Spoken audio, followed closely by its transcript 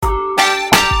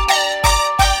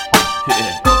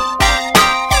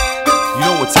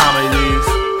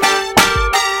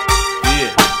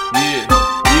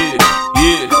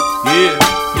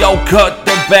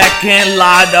back and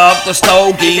light up the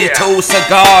stogie. 2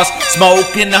 cigars,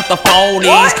 smoking out the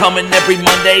phonies. Coming every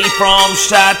Monday from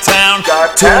Chi-Town.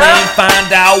 Tune in,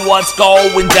 find out what's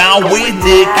going down with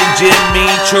Nick and Jimmy.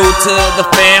 True to the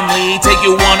family, take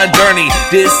you on a journey.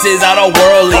 This is Out of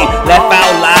Worldly. Laugh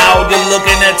out loud, you're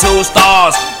looking at 2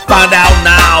 stars. Find out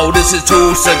now, this is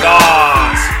 2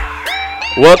 Cigars.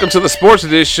 Welcome to the sports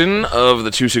edition of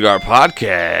the 2 Cigar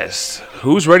Podcast.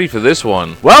 Who's ready for this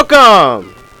one?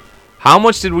 Welcome. How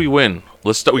much did we win?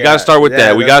 Let's start. We gotta start with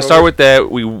that. We gotta start with that.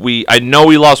 I know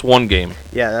we lost one game.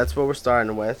 Yeah, that's what we're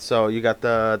starting with. So you got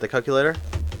the calculator?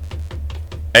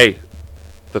 Hey,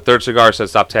 the third cigar said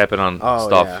stop tapping on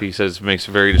stuff. Yeah. He says makes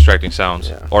very distracting sounds.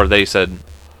 Yeah. Or they said.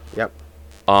 Yep.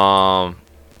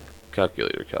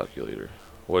 Calculator.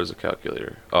 What is a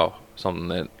calculator? Oh, something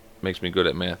that makes me good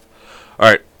at math. All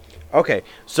right. Okay,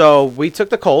 so we took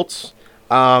the Colts.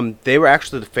 They were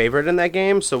actually the favorite in that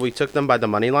game, so we took them by the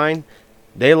money line.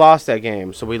 They lost that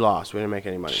game, so we lost. We didn't make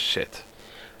any money. Shit.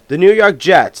 The New York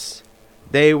Jets,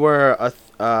 they were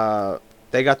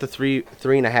they got the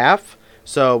 3.5.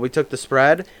 So we took the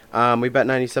spread. We bet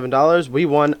 $97. We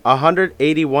won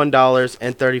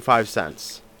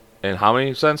 $181.35. And how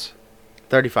many cents?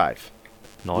 35.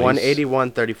 Nice.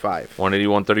 181.35.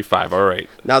 181.35. All right.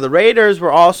 Now the Raiders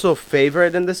were also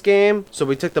favorite in this game, so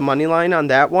we took the money line on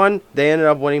that one. They ended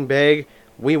up winning big.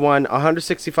 We won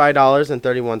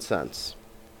 $165.31.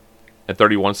 And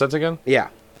 31 cents again? Yeah.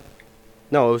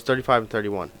 No, it was 35 and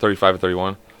 31. 35 and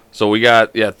 31. So we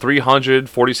got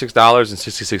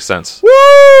 $346.66.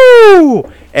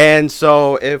 Woo! And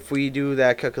so if we do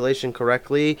that calculation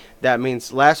correctly, that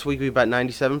means last week we bet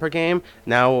 97 per game.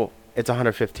 Now it's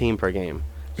 115 per game.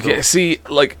 So Yeah, see,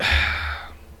 like,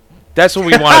 that's what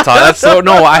we want to talk.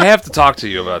 No, I have to talk to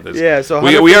you about this. yeah, so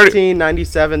we 115, already,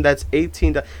 97, that's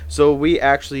 18. So we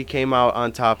actually came out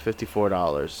on top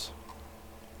 $54.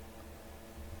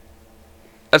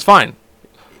 that's fine.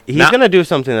 He's Now- going to do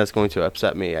something that's going to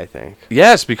upset me, I think.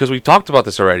 Yes, because we've talked about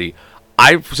this already.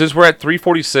 Since we're at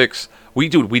 346, we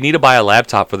need to buy a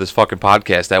laptop for this fucking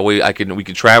podcast. That way we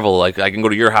can travel. Like, I can go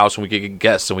to your house and we can get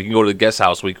guests, and we can go to the guest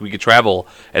house. We can travel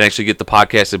and actually get the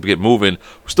podcast and get moving.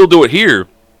 We still do it here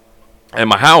at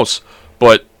my house,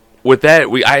 but with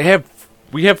that, we have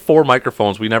 4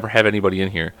 microphones. We never have anybody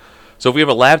in here. So if we have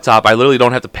a laptop, I literally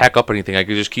don't have to pack up anything. I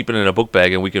can just keep it in a book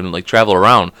bag and we can like travel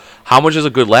around. How much is a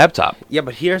good laptop? Yeah,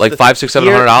 but here's like the $500,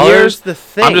 $600, Here's the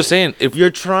thing. I'm just saying, if you're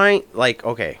trying, like,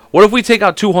 okay. What if we take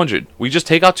out $200? We just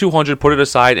take out $200, put it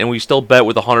aside, and we still bet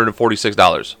with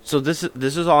 $146. So this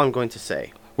is all I'm going to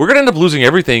say. We're gonna end up losing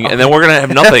everything, and then we're gonna have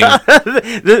nothing.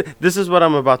 This is what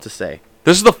I'm about to say.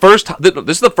 This is the first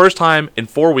time in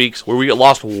 4 weeks where we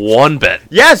lost one bet.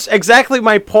 Yes, exactly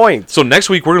my point. So next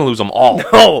week we're gonna lose them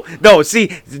all. No, see,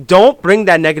 don't bring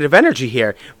that negative energy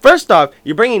here. First off,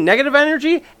 you're bringing negative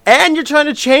energy, and you're trying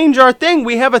to change our thing.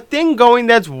 We have a thing going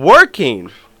that's working.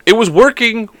 It was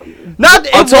working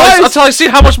Until I see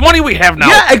how much money we have now.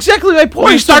 Yeah, exactly my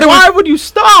point. We started why with- would you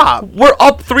stop? We're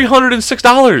up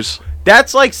 $306.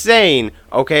 That's like saying,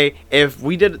 okay, if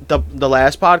we did the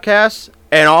last podcast,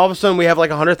 and all of a sudden we have like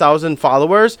 100,000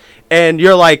 followers, and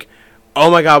you're like,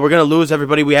 oh my God, we're going to lose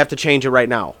everybody. We have to change it right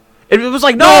now. It was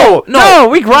like, no,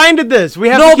 we grinded this. We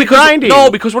have to keep grinding. No,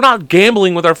 because we're not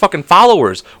gambling with our fucking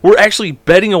followers. We're actually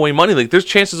betting away money. Like, there's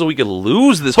chances that we could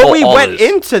lose this. But we went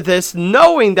into this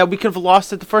knowing that we could have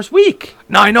lost it the first week.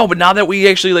 No, I know, but now that we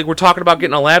actually, like, we're talking about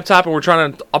getting a laptop and we're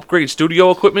trying to upgrade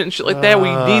studio equipment and shit like that, we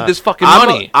need this fucking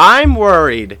money. I'm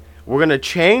worried. We're going to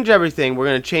change everything. We're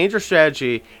going to change our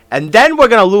strategy, and then we're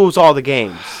going to lose all the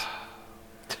games.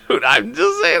 Dude, I'm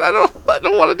just saying, I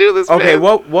don't want to do this. Okay, man.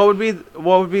 what would be?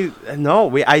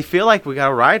 No, I feel like we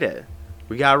gotta ride it.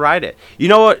 We gotta ride it. You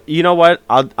know what?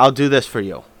 I'll do this for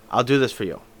you.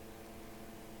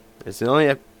 It's the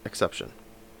only exception.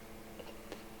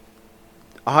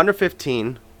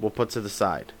 115 we'll put to the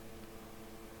side,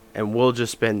 and we'll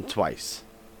just spin twice.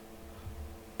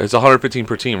 It's 115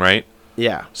 per team, right?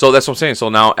 Yeah. So that's what I'm saying. So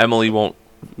now Emily won't.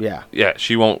 Yeah. Yeah,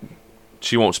 she won't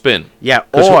spin. Yeah.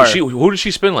 Or who did she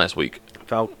spin last week?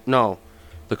 No.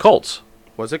 The Colts.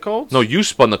 Was it Colts? No, you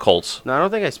spun the Colts. No, I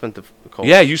don't think I spent the Colts.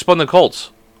 Yeah, you spun the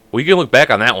Colts. We can look back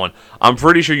on that one. I'm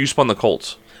pretty sure you spun the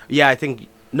Colts. Yeah, I think.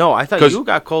 No, I thought you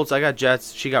got Colts. I got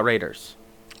Jets. She got Raiders.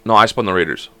 No, I spun the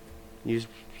Raiders.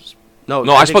 No,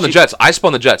 I spun the Jets. I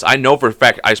spun the Jets. I know for a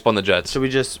fact I spun the Jets. Should we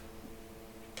just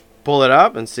pull it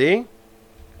up and see?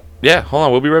 Yeah, hold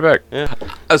on. We'll be right back.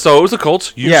 Yeah. So it was the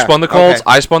Colts. You spun the Colts.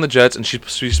 Okay. I spun the Jets, and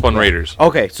she spun Raiders.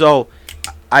 Okay, so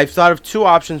I've thought of two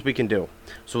options we can do.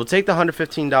 So we'll take the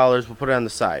 $115. We'll put it on the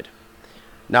side.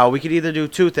 Now, we could either do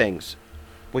two things.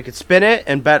 We could spin it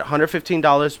and bet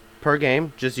 $115 per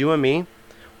game, just you and me,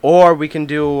 or we can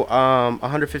do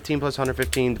 115 plus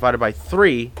 115 divided by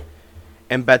 3,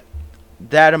 and bet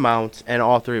that amount, and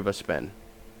all 3 of us spin.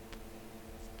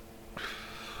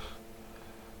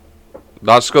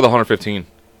 No, let's go the 115.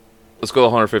 Let's go the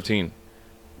 115.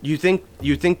 You think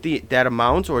that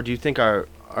amount, or do you think our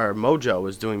mojo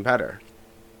is doing better?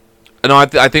 No, I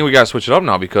think we gotta switch it up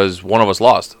now because one of us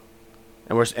lost.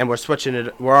 And we're switching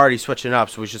it. We're already switching up,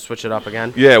 so we should switch it up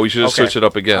again. Yeah, we should just Okay. switch it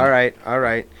up again. All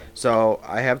right. So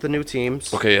I have the new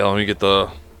teams. Okay, let me get the.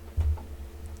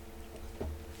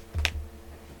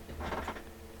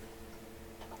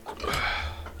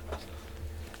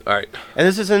 All right. And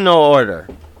this is in no order.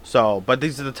 So, but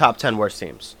these are the top 10 worst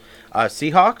teams.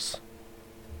 Seahawks,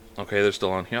 Okay, they're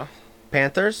still on here.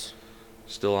 Panthers,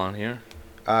 Still on here.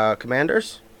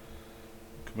 Commanders,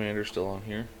 Commander's still on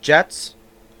here. Jets,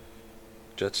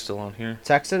 Jets still on here.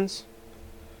 Texans,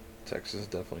 Texas is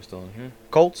definitely still on here.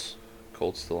 Colts,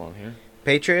 Colts still on here.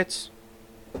 Patriots,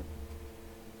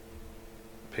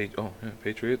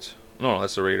 Patriots. No,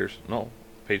 that's the Raiders. No,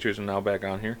 Patriots are now back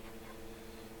on here.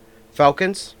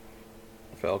 Falcons,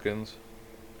 Falcons.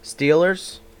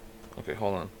 Steelers. Okay,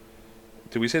 hold on.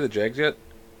 Did we say the Jags yet?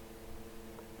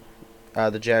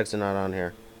 The Jags are not on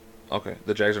here. Okay,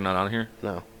 the Jags are not on here?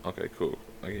 No. Okay, cool.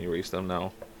 I can erase them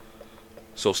now.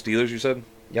 So Steelers, you said?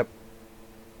 Yep.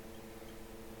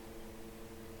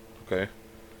 Okay.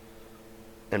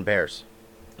 And Bears.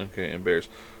 Okay, and Bears.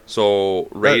 So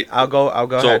I'll go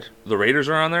so ahead. the Raiders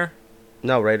are on there,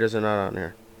 No, Raiders are not on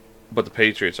here. but the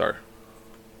Patriots are.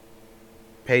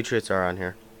 Patriots are on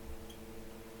here.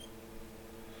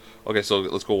 Okay, so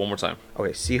let's go one more time.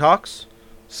 Okay, Seahawks,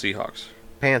 Seahawks,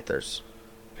 Panthers,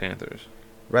 Panthers.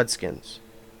 Redskins.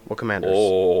 Well, Commanders.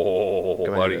 Oh,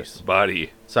 Commanders.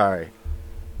 buddy. Sorry.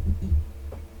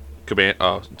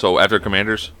 So after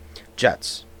Commanders,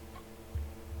 Jets,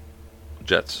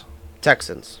 Jets,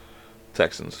 Texans,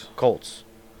 Texans, Colts,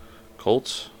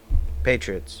 Colts,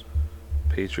 Patriots,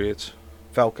 Patriots,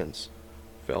 Falcons,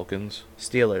 Falcons,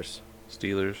 Steelers,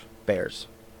 Steelers, Bears.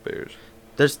 Bears.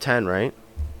 There's 10, right?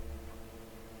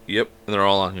 Yep, and they're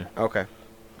all on here. Okay.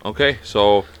 Okay,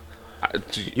 so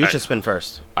You should spin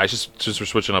first. I just for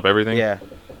switching up everything. Yeah.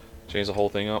 Change the whole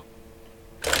thing up.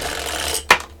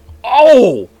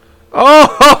 Oh!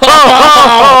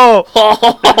 Oh!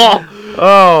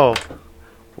 Oh!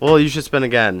 Well, you should spin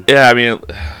again. Yeah, I mean,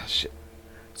 shit.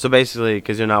 So basically,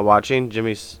 because you're not watching,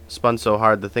 Jimmy spun so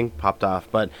hard the thing popped off.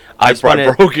 But I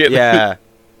spun broke it. Yeah.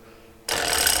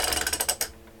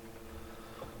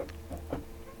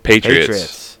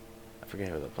 Patriots. I forget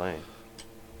who they're playing.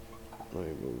 Let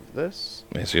me move this.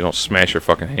 Man, so you don't smash your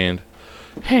fucking hand.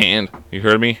 Hand. You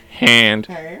heard me? Hand.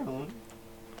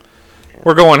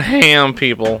 We're going ham,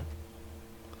 people.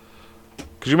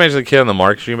 Could you imagine the kid on the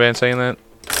marketing band saying that?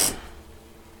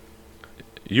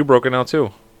 You broke it now,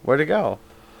 too. Where'd it go?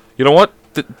 You know what?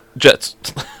 Jets.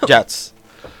 Jets.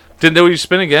 Did we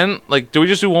spin again? Like, do we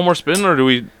just do one more spin, or do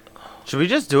we... Should we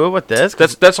just do it with this?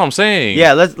 That's what I'm saying.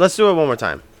 Yeah, let's do it one more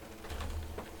time.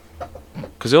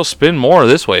 Because they'll spin more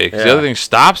this way, because the Yeah. other thing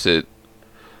stops it.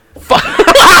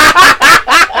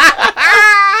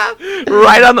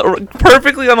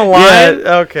 Perfectly on the line.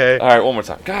 Yeah, okay. All right, one more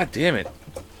time. God damn it.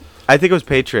 I think it was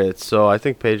Patriots, so I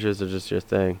think Patriots are just your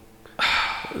thing.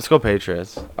 Let's go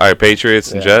Patriots. All right,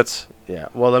 Patriots and Yeah. Jets. Yeah.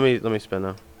 Well, let me spin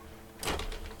now.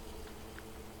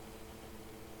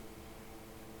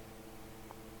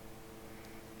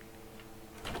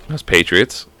 That's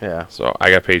Patriots. Yeah. So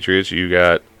I got Patriots. You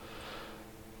got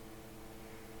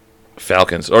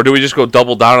Falcons. Or do we just go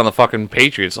double down on the fucking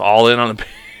Patriots? All in on the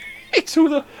Patriots.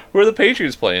 Who are the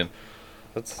Patriots playing?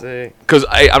 Let's see. Because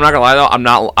I'm not gonna lie though,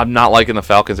 I'm not liking the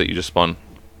Falcons that you just spun.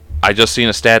 I just seen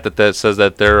a stat that says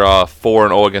that they're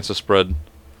 4-0 against the spread.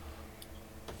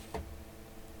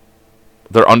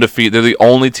 They're undefeated. They're the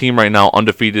only team right now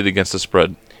undefeated against the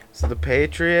spread. So the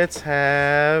Patriots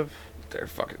have. They're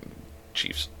fucking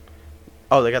Chiefs.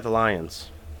 Oh, they got the Lions.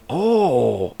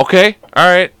 Oh, okay, all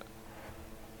right.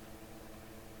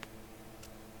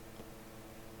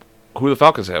 Who do the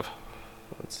Falcons have?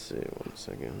 Let's see. 1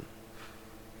 second.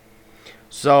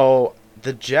 So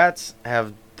the Jets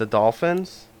have the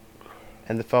Dolphins,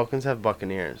 and the Falcons have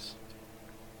Buccaneers.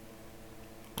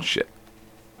 Shit.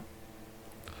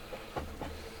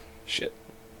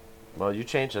 Well, you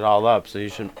changed it all up, so you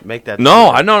should make that.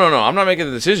 No. I'm not making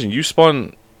the decision. You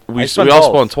spun. We spun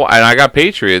all both. spun twice, and I got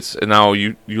Patriots, and now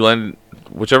you landed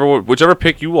whichever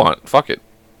pick you want. Fuck it.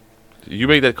 You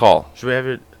make that call Should we have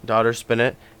your daughter spin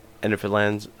it, and if it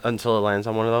lands until it lands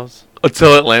on one of those?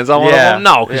 until it lands on one of Yeah, them.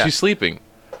 No, because yeah. she's sleeping.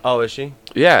 Oh, is she?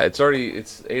 Yeah, it's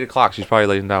 8 o'clock. She's probably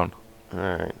laying down. All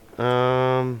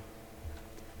right.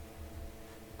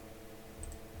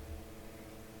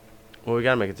 Well, we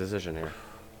gotta make a decision here.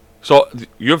 So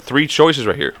you have three choices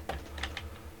right here.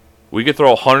 We could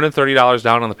throw $130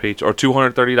 down on the Patriots, or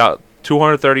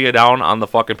 $230 down on the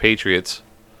fucking Patriots,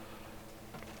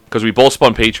 because we both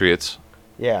spun Patriots.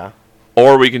 Yeah.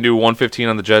 Or we can do 115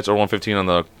 on the Jets or 115 on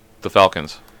the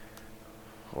Falcons.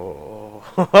 Oh,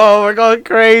 we're going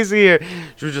crazy here.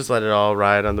 Should we just let it all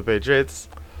ride on the Patriots?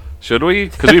 Should we?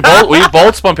 Because we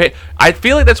both spun. I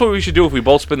feel like that's what we should do if we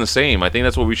both spin the same. I think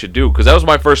that's what we should do, because that was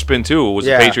my first spin too. Was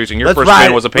the Patriots, and your first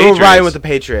spin was the Patriots. We're riding with the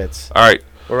Patriots. All right.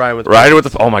 We're riding with the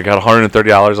Patriots. Oh my god,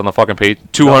 $130 on the fucking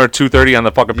 $230 on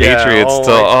the fucking Patriots. Oh my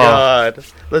god.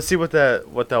 Let's see what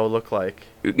that will look like.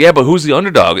 Yeah, but who's the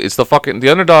underdog? It's the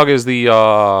underdog is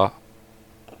the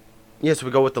Yes, we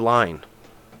go with the line.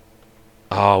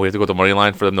 Oh, we have to go with the money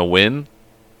line for them to win?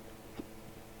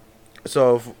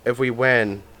 So if we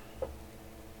win,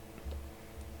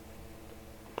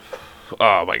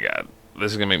 oh my god.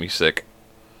 This is going to make me sick.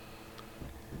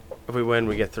 if we win,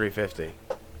 we get $350.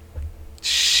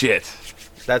 Shit.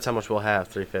 That's how much we'll have,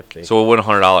 $350. So we'll win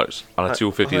 $100 on a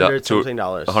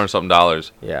 $250.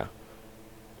 $100-something. Yeah.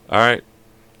 All right.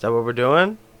 Is that what we're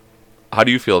doing? How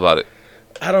do you feel about it?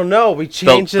 I don't know. We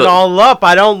changed it all up.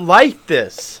 I don't like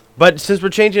this. But since we're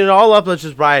changing it all up, let's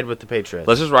just ride with the Patriots.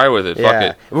 Let's just ride with it. Fuck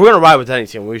it. If we're going to ride with any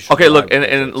team, we should. Okay, look,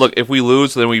 and look, if we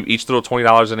lose, then we each throw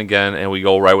 $20 in again, and we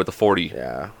go right with the 40.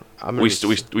 Yeah. We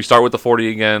start with the 40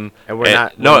 again. And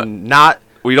we're not.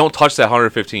 We don't touch that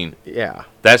 115. Yeah.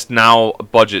 That's now a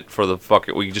budget for the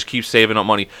fucking. We just keep saving up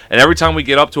money, and every time we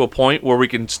get up to a point where we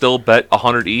can still bet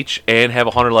 100 each and have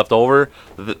 100 left over,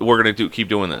 we're gonna keep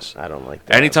doing this. I don't like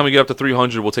that. Anytime we get up to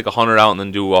 300, we'll take 100 out and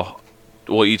then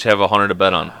we'll each have 100 to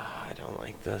bet on. I don't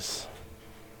like this,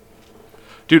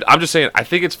 dude. I'm just saying. I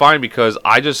think it's fine because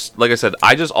like I said,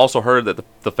 I just also heard that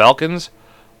the Falcons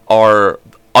are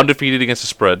undefeated against the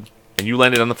spread, and you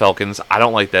landed on the Falcons. I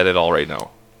don't like that at all right now.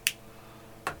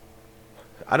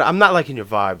 I'm not liking your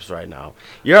vibes right now.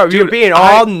 You're being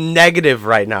all negative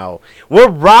right now. We're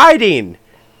riding.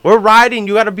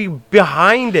 You got to be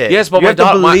behind it. Yes, but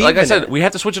like I said, we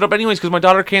have to switch it up anyways because my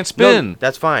daughter can't spin. No,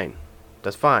 that's fine.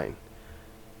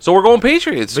 So we're going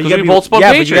Patriots because we both spun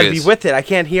Patriots. But you got to be with it. I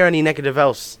can't hear any negative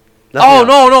else. Nothing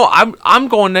else. No. I'm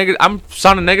going negative. I'm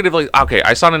sounding negative. Okay,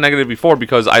 I sounded negative before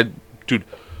because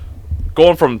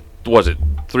going from was it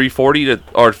 $340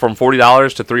 or from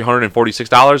 $40 to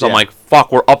 $346? I'm like,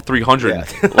 fuck, we're up $300.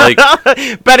 Yeah.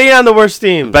 Like betting on the worst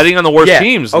teams.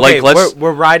 Teams. Okay, like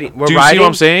we're riding. Do you see what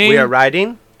I'm saying? We are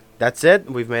riding. That's it.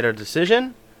 We've made our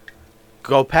decision.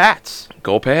 Go Pats.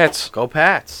 Go Pats. Go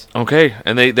Pats. Okay,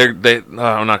 and they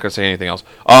I'm not gonna say anything else.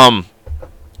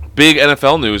 Big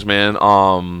NFL news, man.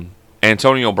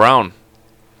 Antonio Brown.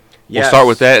 We'll start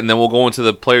with that, and then we'll go into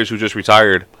the players who just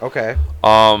retired. Okay.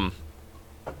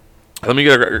 Let me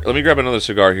grab another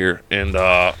cigar here, and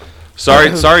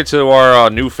sorry to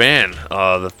our new fan,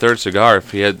 the third cigar.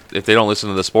 If they don't listen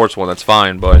to the sports one, that's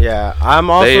fine. But yeah,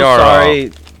 I'm also sorry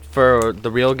for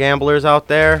the real gamblers out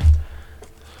there.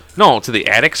 No, to the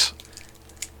addicts.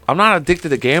 I'm not addicted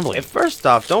to gambling. First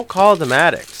off, don't call them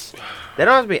addicts. They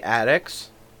don't have to be addicts.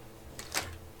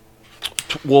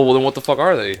 Well, then what the fuck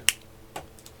are they?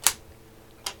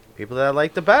 People that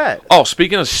like to bet. Oh,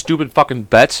 speaking of stupid fucking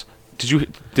bets.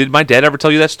 Did my dad ever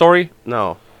tell you that story?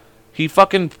 No. He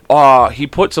fucking he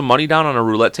put some money down on a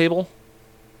roulette table,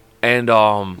 and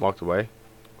walked away.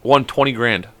 Won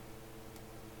 $20,000.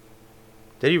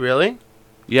 Did he really?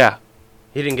 Yeah.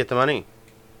 He didn't get the money.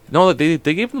 No, they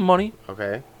gave him the money.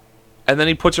 Okay. And then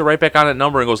he puts it right back on that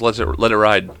number and goes, let it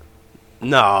ride.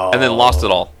 No. And then lost it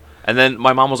all. And then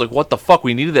my mom was like, "What the fuck?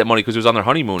 We needed that money because it was on their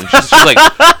honeymoon." And she's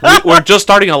like, "We're just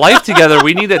starting a life together.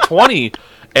 We need that 20."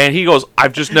 And he goes,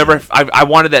 I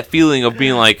wanted that feeling of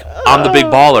being like, I'm the big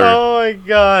baller. Oh my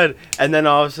god. And then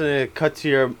all of a sudden it cut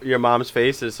to your mom's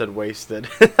face and it said wasted.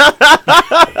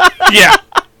 Yeah.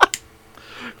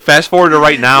 Fast forward to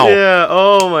right now. Yeah,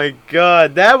 oh my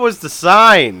god. That was the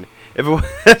sign. If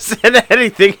it said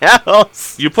anything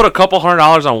else. You put a couple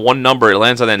 $100 on one number, it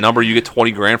lands on that number, you get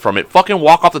 $20,000 from it. Fucking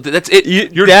walk off that's it.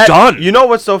 You're done. You know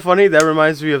what's so funny? That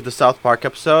reminds me of the South Park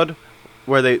episode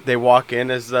where they walk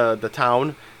in as the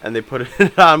town and they put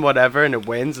it on whatever and it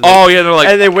wins. And they're like,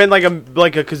 and they win like a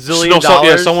gazillion dollars.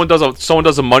 Yeah, someone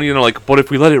does the money and they're like, but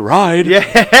if we let it ride, yeah.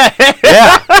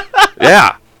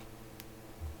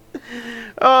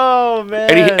 Oh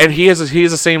man! And he has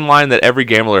the same line that every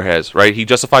gambler has, right? He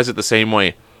justifies it the same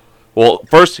way. Well,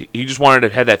 first he just wanted to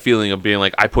have that feeling of being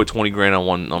like, I put $20,000 on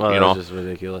one, That's just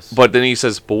ridiculous. But then he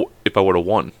says, but if I would have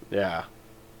won, yeah,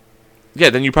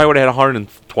 then you probably would have had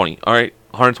 120. All right,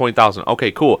 120,000.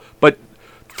 Okay, cool. But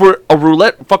for a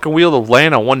roulette fucking wheel to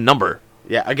land on one number,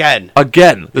 Yeah, again.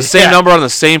 Again, the same Yeah. number on the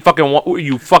same fucking one.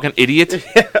 You fucking idiot.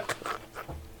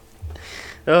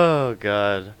 Oh,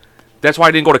 God. That's why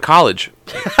I didn't go to college.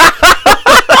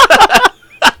 That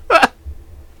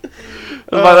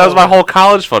was my whole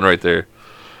college fund right there.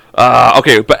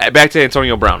 Okay, but back to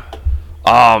Antonio Brown.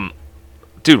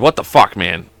 Dude, what the fuck,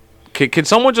 man? Can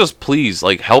someone just please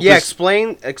like help? Yeah, this?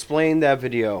 explain that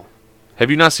video. Have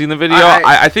you not seen the video?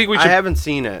 I think we should. I haven't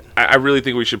seen it. I really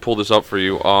think we should pull this up for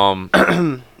you.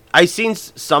 I seen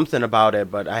something about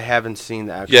it, but I haven't seen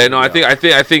the actual Yeah, no, video. I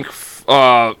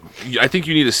think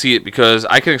you need to see it because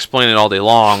I can explain it all day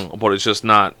long, but it's just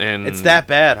not. And It's that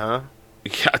bad, huh?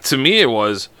 Yeah, to me it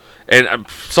was, and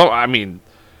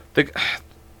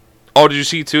oh, did you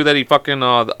see too that he fucking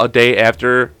a day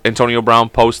after Antonio Brown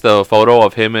posted the photo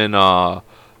of him and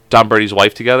Tom Brady's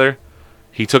wife together,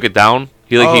 he took it down.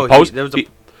 He posted. There was a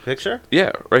picture?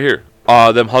 Yeah, right here.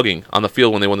 Them hugging on the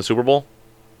field when they won the Super Bowl.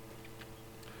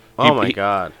 Oh, my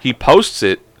God. He posts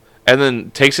it and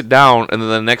then takes it down, and then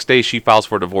the next day she files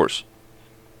for divorce.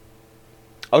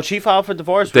 Oh, she filed for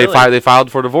divorce? They Really? they filed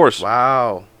for divorce.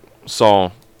 Wow.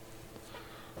 So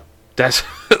that's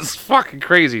fucking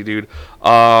crazy, dude.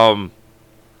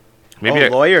 Maybe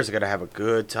lawyers are going to have a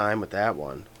good time with that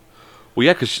one. Well,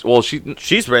 yeah, because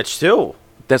She's rich, too.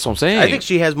 that's what I'm saying. I think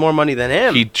she has more money than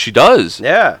him. She does.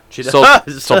 Yeah, she So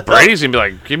does. so Brady's gonna be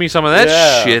like, give me some of that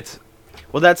Yeah. shit.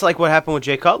 Well, that's like what happened with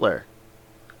Jay Cutler.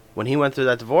 When he went through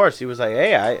that divorce, he was like,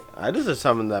 hey, I deserve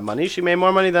some of that money. She made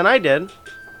more money than I did.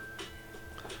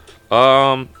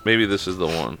 Maybe this is the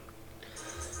one.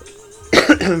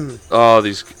 Oh,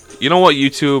 these. You know what,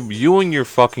 YouTube? You and your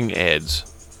fucking ads.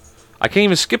 I can't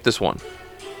even skip this one.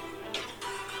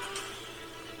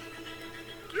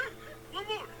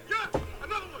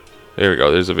 There we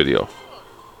go. There's a video.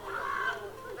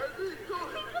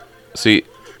 See,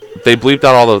 they bleeped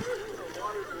out all the.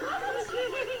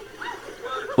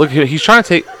 Look, he's trying to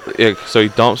take. Yeah, so he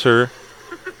dumps her.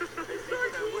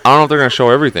 I don't know if they're gonna show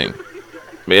everything.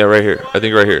 Yeah, right here. I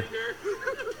think right here.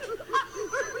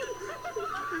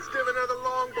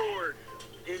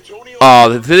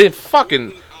 Oh, they didn't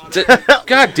fucking.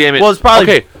 God damn it! Well, it's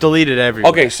probably okay. deleted everywhere.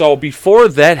 Okay, so before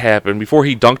that happened, before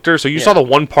he dunked her, so you saw the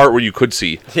one part where you could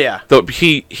see. Yeah.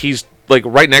 He's like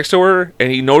right next to her,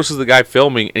 and he notices the guy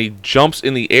filming, and he jumps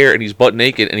in the air, and he's butt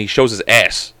naked, and he shows his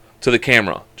ass to the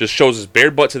camera. Just shows his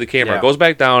bare butt to the camera. Yeah. Goes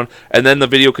back down, and then the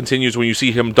video continues when you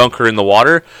see him dunk her in the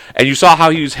water, and you saw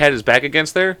how had his back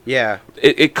against there. Yeah.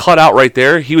 It cut out right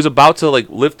there. He was about to like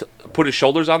put his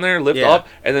shoulders on there, lift Yeah. up,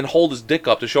 and then hold his dick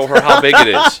up to show her how big it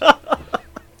is.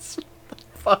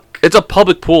 Fuck. It's a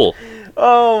public pool.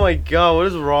 Oh, my God. What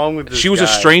is wrong with this She was guy? a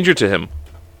stranger to him.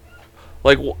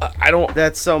 Like, I don't...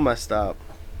 That's so messed up.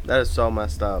 That is so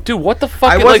messed up. Dude, what the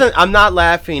fuck? I'm not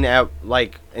laughing at,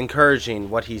 like, encouraging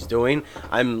what he's doing.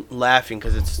 I'm laughing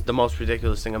because it's the most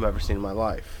ridiculous thing I've ever seen in my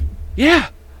life. Yeah.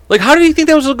 Like, how did he think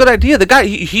that was a good idea? The guy,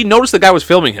 he noticed the guy was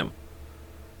filming him.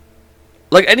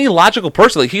 Like, any logical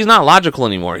person, like, he's not logical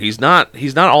anymore. He's not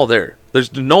all there.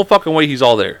 There's no fucking way he's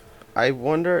all there. I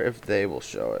wonder if they will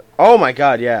show it. Oh, my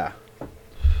God, yeah.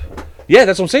 Yeah,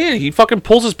 that's what I'm saying. He fucking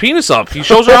pulls his penis up. He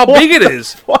shows her how big it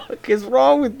is. What the fuck is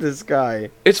wrong with this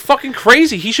guy? It's fucking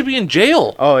crazy. He should be in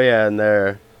jail. Oh, yeah, and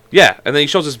there. Yeah, and then he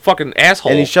shows his fucking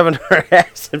asshole. And he's shoving her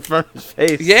ass in front of his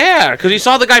face. Yeah, because he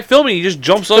saw the guy filming. He just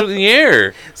jumps up in the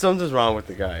air. Something's wrong with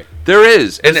the guy. There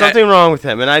is. There's something wrong with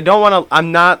him. And I don't want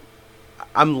to...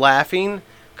 I'm laughing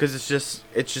because it's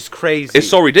just crazy. It's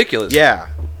so ridiculous. Yeah.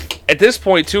 At this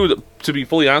point, too, to be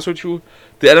fully honest with you,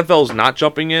 the NFL is not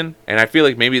jumping in, and I feel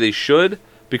like maybe they should,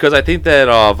 because I think that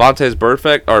Vontaze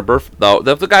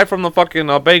the guy from the fucking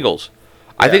Bengals,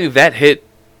 I think that hit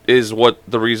is what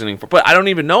the reasoning for. But I don't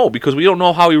even know, because we don't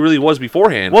know how he really was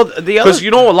beforehand. Well, the other... Because,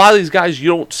 a lot of these guys, you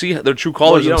don't see their true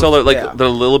colors until they're, yeah. they're a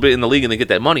little bit in the league and they get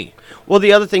that money. Well,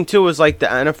 the other thing, too, is, like, the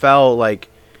NFL, like...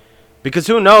 Because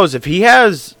who knows, if he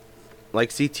has, like,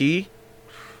 CTE...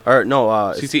 Or, no,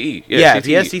 CTE. Yeah, CTE. if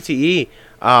he has CTE,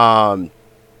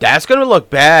 that's going to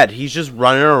look bad. He's just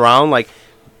running around, like...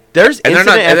 There's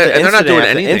incident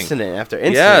after incident after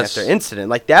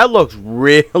incident. Like, that looks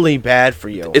really bad for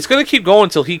you. It's going to keep going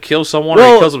until he kills someone or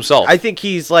he kills himself. I think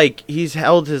he's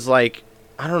held his, like...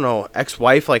 I don't know,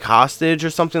 ex-wife, like, hostage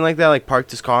or something like that. Like, parked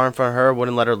his car in front of her,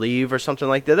 wouldn't let her leave or something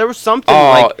like that. There was something,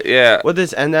 yeah. with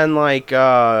this. And then, like,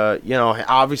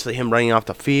 obviously him running off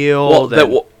the field.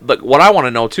 What I want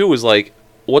to know, too, is, like,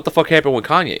 what the fuck happened with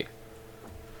Kanye?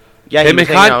 Yeah, he was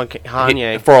hanging out with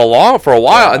Kanye. For a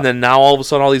while, Yeah. and then now all of a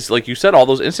sudden, all these, like you said, all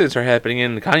those incidents are happening,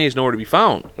 and Kanye's nowhere to be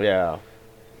found. Yeah.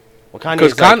 Well,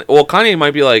 Kanye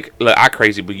might be like, I'm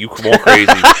crazy, but you more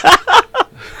crazy.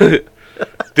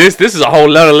 This is a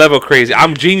whole other level crazy.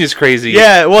 I'm genius crazy.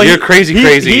 Yeah, well, you're crazy.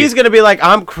 He's gonna be like,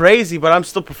 I'm crazy, but I'm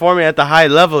still performing at the high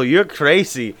level. You're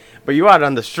crazy, but you out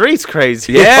on the streets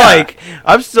crazy. Yeah. Like,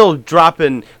 I'm still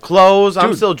dropping clothes. I'm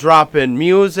Dude. still dropping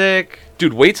music.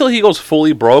 Dude, wait till he goes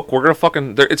fully broke. We're gonna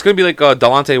fucking. It's gonna be like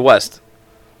Delonte West.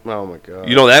 Oh my god.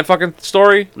 You know that fucking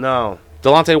story? No.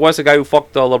 Delonte West, the guy who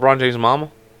fucked LeBron James'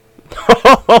 mama.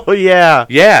 Oh yeah.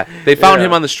 Yeah, they found Yeah.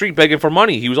 him on the street begging for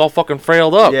money. He was all fucking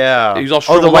frailed up. Yeah. he was all Oh,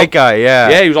 shriveled the white up. guy. Yeah.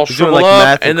 Yeah, he was all He's doing, shriveled like up,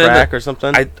 meth and and then crack or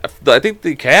something. I think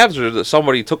the Cavs or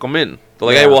somebody took him in. They're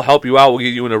like, Yeah. hey, we'll help you out. We'll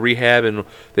get you into rehab, and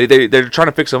they're trying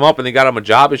to fix him up, and they got him a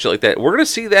job and shit like that. We're gonna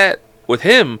see that with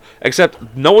him, except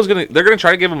no one's gonna. They're gonna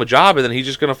try to give him a job, and then he's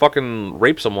just gonna fucking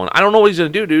rape someone. I don't know what he's gonna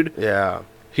do, dude. yeah.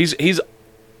 He's.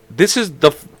 This is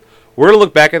the. We're gonna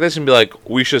look back at this and be like,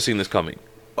 we should have seen this coming.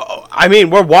 I mean,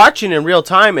 we're watching in real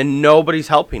time, and nobody's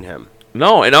helping him.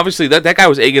 No, and obviously that guy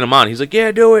was egging him on. He's like,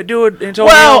 yeah, do it, Antonio.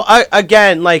 Well,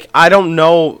 again, like, I don't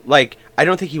know. Like, I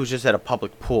don't think he was just at a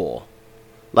public pool.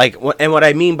 Like, and what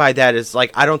I mean by that is,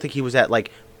 like, I don't think he was at,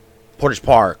 like, Portage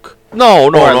Park. no.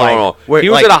 or, like, where, He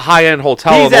was like, at a high-end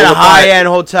hotel. He's of at a Old high-end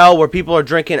hotel where people are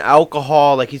drinking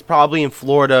alcohol. Like, he's probably in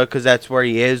Florida because that's where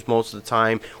he is most of the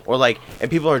time. Or, like, and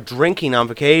people are drinking on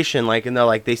vacation. Like, and they're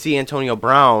like, they see Antonio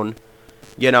Brown,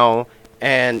 you know,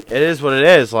 and it is what it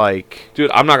is. Like, Dude,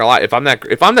 I'm not gonna lie. If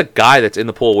I'm the guy that's in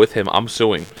the pool with him, I'm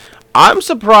suing. I'm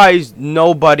surprised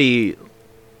nobody.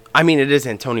 I mean, it is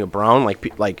Antonio Brown. Like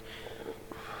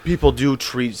people do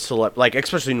treat like,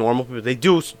 especially normal people. They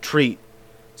do treat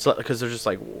because they're just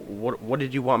like, what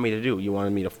did you want me to do? You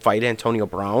wanted me to fight Antonio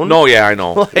Brown? No, yeah, I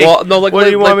know. Like, well, no, like what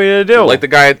do you want me to do? Like the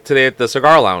guy today at the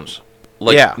cigar lounge.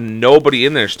 Like, Yeah. nobody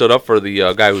in there stood up for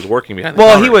the guy who's working behind the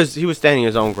Well, counter. he was standing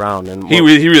his own ground, and He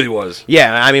really was.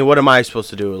 yeah. I mean, what am I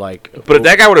supposed to do? Like, But if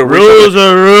that guy would have reached rules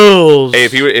over, are rules. hey,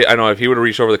 if he would have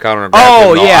reached over the counter and grabbed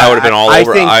Oh him, yeah, I would have been all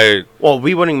over. Think, well,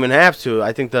 we wouldn't even have to.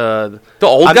 I think the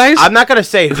old guys. I'm not gonna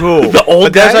say who. The old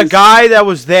but there's guys? a guy that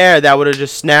was there that would have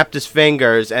just snapped his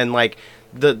fingers, and like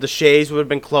the shades would have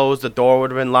been closed, the door would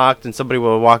have been locked, and somebody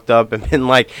would have walked up and been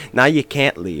like, "Now you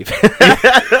can't leave."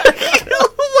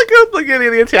 Look at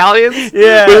the Italians.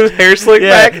 Yeah. with his hair slicked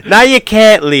back, Now you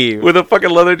can't leave. with a fucking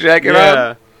leather jacket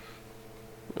on.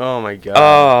 Oh my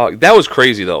god. That was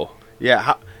crazy though.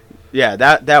 Yeah. Yeah.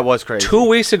 That was crazy. 2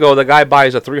 weeks ago, the guy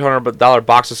buys a $300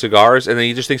 box of cigars, and then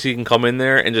he just thinks he can come in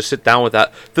there and just sit down with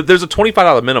that. There's a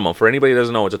 $25 minimum for anybody who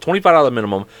doesn't know. It's a $25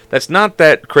 minimum. That's not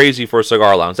that crazy for a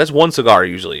cigar lounge. That's one cigar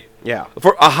usually. Yeah.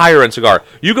 For a higher end cigar,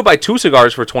 you could buy 2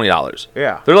 cigars for $20.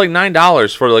 Yeah. They're like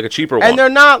 $9 for like a cheaper one. And they're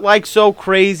not like so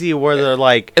crazy where they're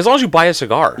like, as long as you buy a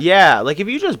cigar. yeah, like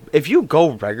if you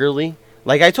go regularly,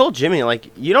 like I told Jimmy,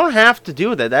 like you don't have to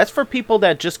do that. That's for people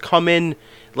that just come in,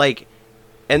 like,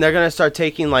 and they're gonna start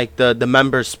taking like the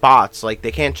members' spots. Like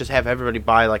they can't just have everybody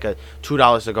buy like a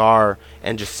 $2 cigar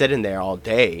and just sit in there all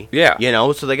day. Yeah. You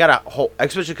know, so they got a whole,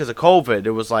 especially because of COVID.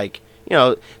 It was like, you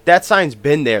know, that sign's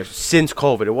been there since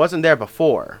COVID. It wasn't there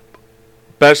before.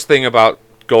 Best thing about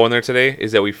going there today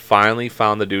is that we finally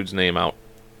found the dude's name out.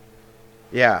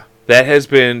 Yeah. That has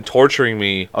been torturing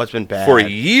me Oh, it's been bad for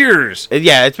years.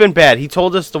 Yeah, it's been bad. He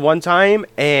told us the one time,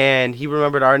 and he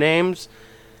remembered our names,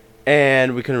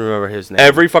 and we couldn't remember his name.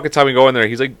 Every fucking time we go in there,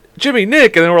 he's like, Jimmy,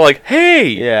 Nick, and then we're like, hey.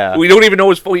 Yeah. We don't even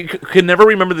know we can never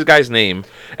remember this guy's name.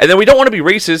 And then we don't want to be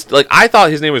racist. Like, I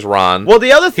thought his name was Ron. Well,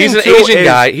 the other thing he's an too Asian is,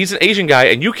 guy. He's an Asian guy,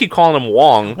 and you keep calling him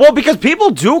Wong. Well, because people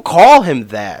do call him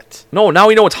that. No, now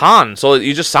we know it's Han, so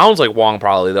he just sounds like Wong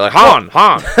probably. They're like, Han.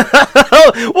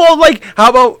 Well, like, how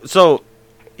about, so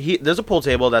there's a pool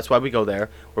table. That's why we go there.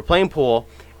 We're playing pool,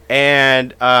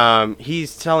 and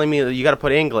he's telling me that you got to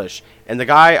put English. And the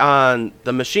guy on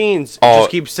the machines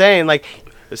just keeps saying, like,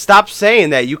 stop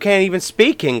saying that. You can't even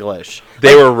speak English.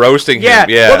 They were roasting him.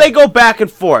 Yeah. Well, they go back and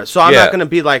forth. So I'm Yeah. not going to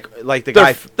be like the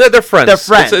guy. They're friends. They're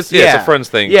friends. It's a friends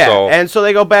thing. Yeah, So. and so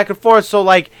they go back and forth. So,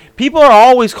 like, people are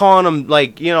always calling them,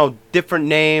 like, you know, different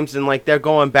names. And, like, they're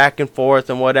going back and forth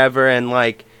and whatever. And,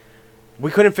 like, we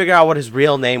couldn't figure out what his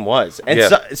real name was. And Yeah.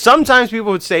 sometimes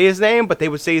people would say his name, but they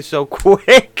would say it so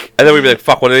quick. And then we'd be like,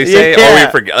 fuck, what did they say? Yeah. Oh,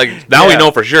 we forget. Like, now we Yeah. know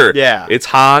for sure. Yeah. It's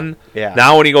Han. Yeah.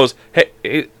 Now when he goes,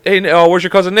 hey, where's your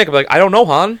cousin Nick? I'm like, I don't know,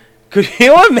 Han. Could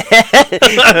you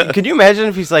imagine? Could you imagine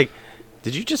if he's like,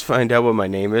 did you just find out what my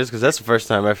name is? Because that's the first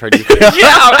time I've heard you.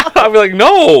 Yeah. I'd be like,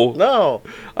 no. No.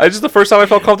 It's just the first time I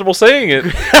felt comfortable saying it.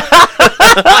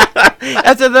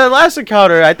 After the last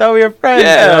encounter, I thought we were friends.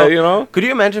 Yeah, you know? Could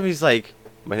you imagine if he's like,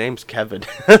 my name's Kevin?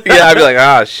 Yeah, I'd be like,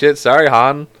 ah, shit, sorry,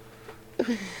 Han.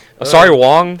 Sorry,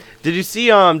 Wong. Did you see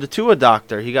the Tua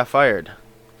doctor? He got fired.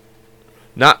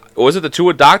 Not was it the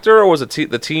Tua doctor or was it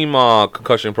the team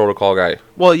concussion protocol guy?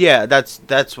 Well, yeah,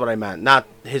 that's what I meant. Not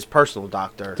his personal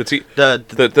doctor. The team, the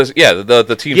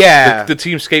the team, Yeah. the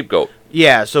team scapegoat,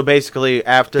 yeah. So basically,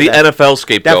 after the that, NFL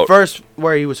scapegoat. that first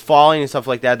where he was falling and stuff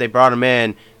like that, they brought him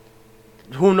in.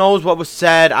 Who knows what was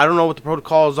said? I don't know what the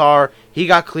protocols are. He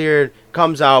got cleared,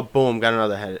 comes out, boom, got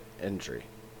another head injury.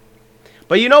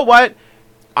 But you know what?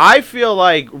 I feel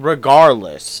like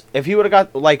regardless, if he would have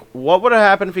got, like, what would have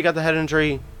happened if he got the head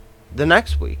injury the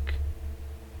next week?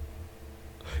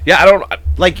 Yeah, I don't.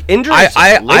 Like, injuries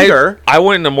linger. I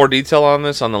went into more detail on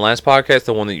this on the last podcast,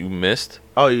 the one that you missed.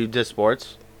 Oh, you did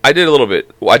sports? I did a little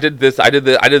bit. I did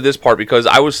this part because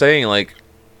I was saying, like,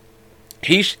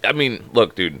 I mean,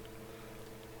 look, dude.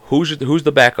 Who's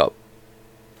the backup?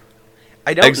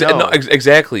 I don't know. No,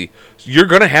 exactly. You're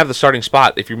gonna have the starting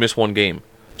spot if you miss one game.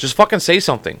 Just fucking say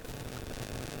something.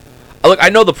 Look, I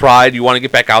know the pride. You want to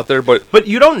get back out there, but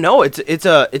you don't know. It's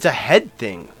a head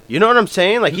thing. You know what I'm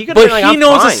saying? Like he could. But like, he I'm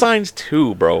knows fine. the signs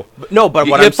too, bro. No, but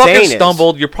what you I'm saying fucking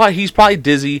stumbled. He's probably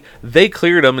dizzy. They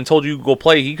cleared him and told you to go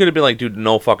play. He could have been like, dude,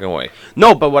 no fucking way.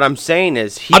 No, but what I'm saying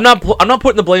is I'm not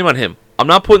putting the blame on him. I'm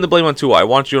not putting the blame on Tua. I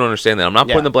want you to understand that. I'm not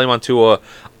putting the blame on Tua.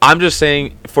 I'm just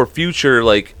saying for future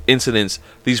like incidents,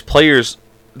 these players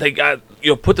they got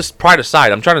put this pride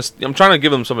aside. I'm trying to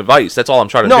give them some advice. That's all I'm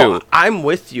trying to do. No, I'm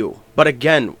with you. But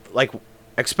again, like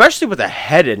especially with a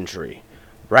head injury,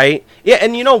 right? Yeah,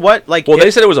 and you know what? Like, well, they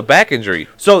said it was a back injury.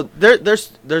 So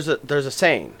there's a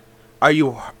saying: Are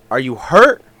you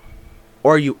hurt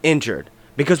or are you injured?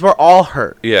 Because we're all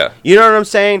hurt. Yeah. You know what I'm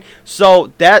saying?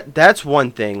 So that's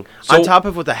one thing. So, on top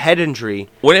of with a head injury.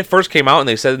 When it first came out and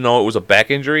they said no, it was a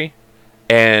back injury,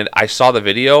 and I saw the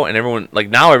video and everyone's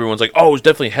like, oh, it was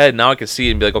definitely head. Now I can see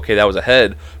it and be like, okay, that was a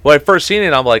head. When I first seen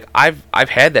it, I'm like, I've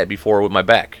had that before with my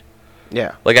back.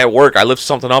 Yeah. Like at work, I lift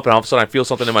something up and all of a sudden I feel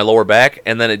something in my lower back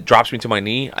and then it drops me to my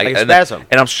knee. Like a spasm.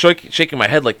 And I'm shaking my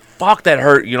head like, fuck, that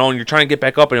hurt, and you're trying to get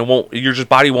back up and it won't, your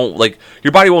body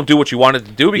won't do what you want it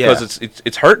to do because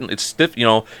it's hurting, it's stiff,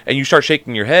 and you start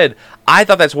shaking your head. I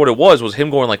thought that's what it was him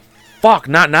going like, fuck,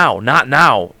 not now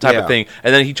type of thing.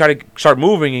 And then he tried to start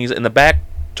moving and he's in the back,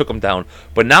 took him down.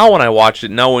 But now when I watched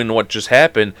it, knowing what just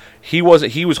happened, he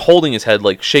was holding his head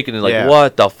like shaking it like,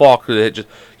 what the fuck? It just,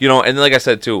 and then like I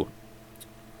said too,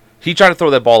 he tried to throw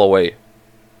that ball away.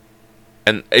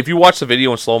 And if you watch the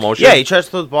video in slow motion... Yeah, he tries to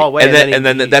throw the ball away. And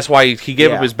then that's why he gave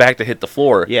up his back to hit the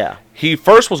floor. Yeah. He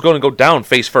first was going to go down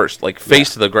face first, like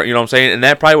face to the ground. You know what I'm saying? And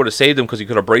that probably would have saved him because he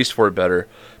could have braced for it better.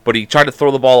 But he tried to throw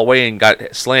the ball away and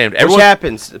got slammed. Which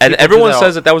happens. And everyone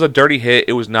says that was a dirty hit.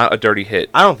 It was not a dirty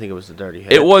hit. I don't think it was a dirty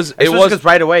hit. It was because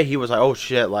right away he was like, oh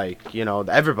shit, like,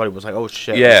 everybody was like, oh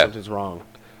shit, something's wrong.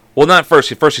 Well, not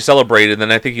first. First he celebrated, and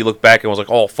then I think he looked back and was like,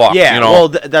 "Oh fuck!" Yeah, well,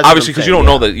 that's obviously because you don't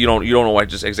know that you don't know what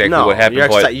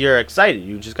happened. You're excited.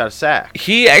 You just got a sack.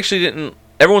 He actually didn't.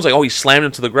 Everyone's like, "Oh, he slammed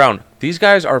him to the ground." These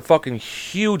guys are fucking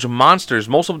huge monsters.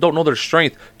 Most of them don't know their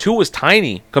strength. Tua was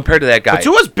tiny compared to that guy. But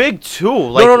Tua's big too.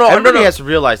 Like, no. Everybody has to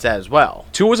realize that as well.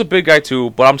 Tua was a big guy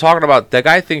too, but I'm talking about that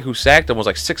guy. I think who sacked him was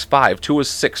like 6'5". Tua's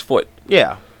 6 foot.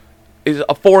 Yeah, is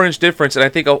a 4-inch difference, and I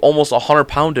think almost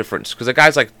 100-pound difference because the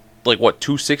guy's like what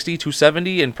 260,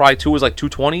 270, and probably Tua was like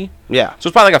 220. Yeah, so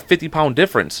it's probably like a 50-pound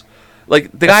difference.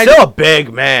 Like the guy, still a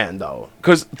big man though.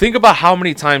 Because think about how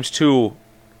many times too,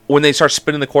 when they start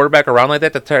spinning the quarterback around like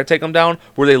that to take him down,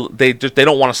 where they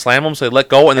don't want to slam him, so they let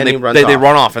go and then they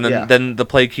run off, and then the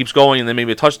play keeps going, and then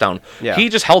maybe a touchdown. Yeah. He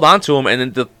just held on to him,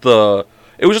 and then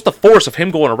it was just the force of him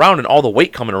going around and all the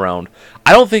weight coming around.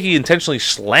 I don't think he intentionally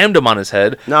slammed him on his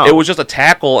head. No. It was just a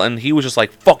tackle, and he was just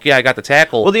like, fuck yeah, I got the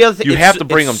tackle. Well, the other thing, you have to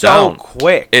bring him down. It's so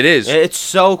quick. It is. It's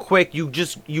so quick.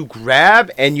 You grab,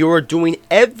 and you're doing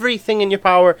everything in your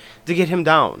power to get him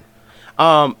down.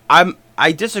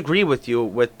 I disagree with you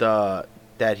with that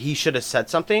he should have said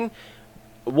something.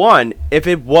 One, if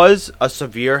it was a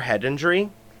severe head injury,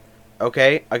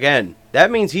 okay, again, that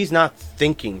means he's not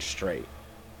thinking straight.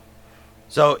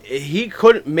 So he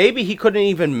couldn't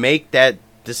even make that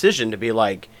decision to be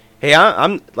like, hey,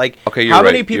 I'm like, okay, how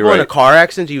many people in a car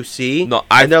accident do you see? No,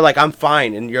 and they're like, I'm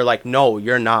fine, and you're like, no,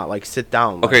 you're not. Like, sit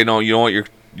down. Okay, no, you know what? You're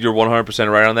 100%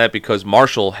 right on that because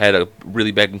Marshall had a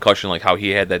really bad concussion, like how he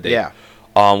had that day. Yeah.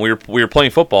 We were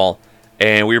playing football,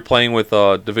 and we were playing with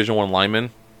Division I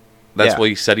lineman. That's what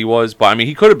he said he was, but I mean,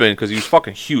 he could have been because he was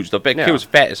fucking huge. The big kid was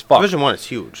fat as fuck. Division I is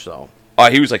huge, so.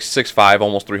 He was like 6'5",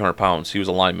 almost 300 pounds. He was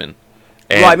a lineman.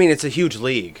 And, well, I mean, it's a huge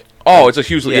league. Oh, it's a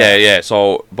huge league. Yeah.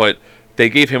 So, but they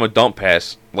gave him a dump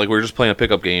pass. Like, we were just playing a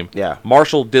pickup game. Yeah.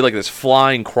 Marshall did, like, this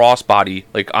flying crossbody,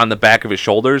 like, on the back of his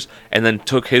shoulders, and then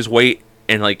took his weight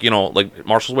and like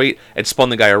Marshall's weight, and spun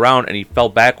the guy around, and he fell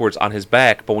backwards on his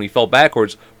back. But when he fell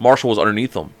backwards, Marshall was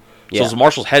underneath him, so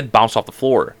Marshall's head bounced off the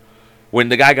floor. When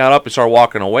the guy got up and started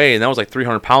walking away, and that was like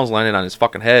 300 pounds landing on his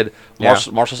fucking head,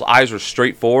 Marshall's eyes were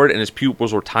straight forward, and his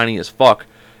pupils were tiny as fuck.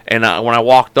 And when I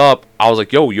walked up, I was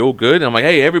like, yo, good? And I'm like,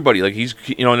 hey, everybody. Like, he's,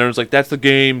 and everyone's like, that's the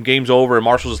game. Game's over. And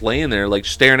Marshall's just laying there, like,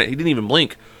 staring at, he didn't even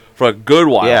blink for a good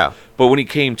while. Yeah. But when he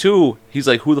came to, he's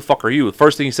like, who the fuck are you? The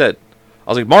first thing he said,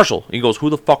 I was like, Marshall. And he goes, who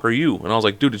the fuck are you? And I was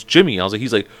like, dude, it's Jimmy. I was like,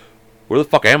 he's like, where the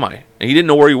fuck am I? And he didn't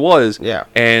know where he was. Yeah.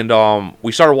 And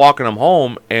we started walking him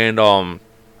home, and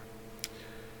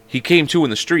he came to in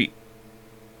the street.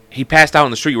 He passed out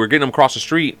in the street. We were getting him across the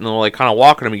street, and like kind of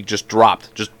walking him, he just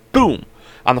dropped. Just boom.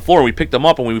 On the floor. We picked him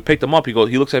up, and when we picked him up, he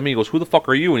looks at me, he goes, who the fuck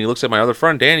are you? And he looks at my other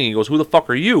friend, Danny, and he goes, who the fuck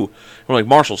are you? And we're like,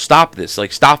 Marshall, stop this.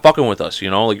 Like, stop fucking with us,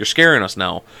 like, you're scaring us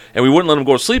now. And we wouldn't let him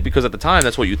go to sleep, because at the time,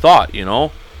 that's what you thought,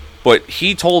 But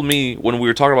he told me, when we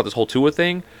were talking about this whole Tua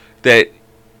thing, that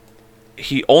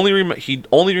he only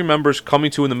remembers coming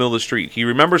to in the middle of the street. He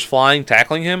remembers flying,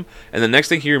 tackling him, and the next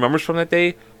thing he remembers from that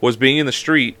day was being in the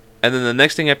street, and then the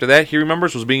next thing after that he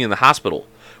remembers was being in the hospital.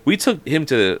 We took him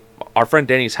to our friend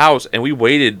Danny's house, and we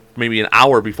waited maybe an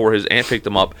hour before his aunt picked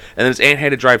him up, and then his aunt had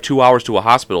to drive 2 hours to a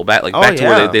hospital back to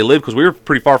where they lived, because we were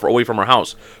pretty far away from our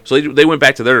house. So they went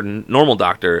back to their normal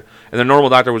doctor, and their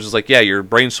normal doctor was just like, yeah, your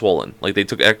brain's swollen. Like, they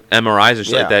took MRIs and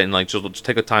shit like that, and like, just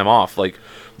take a time off. Like,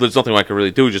 there's nothing I can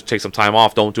really do. Just take some time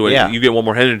off. Don't do it. Yeah. You get one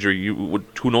more head injury,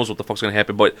 who knows what the fuck's gonna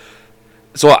happen? But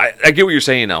so I get what you're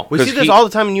saying now. We see this all the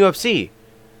time in UFC.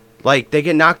 Like, they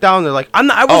get knocked down, they're like,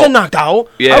 I wasn't knocked out.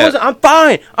 Yeah. I'm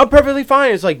fine. I'm perfectly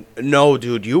fine. It's like, no,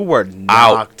 dude, you were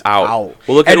knocked out.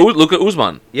 Well, look at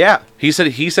Usman. Yeah. He said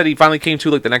he finally came to,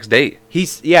 like, the next day. He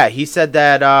said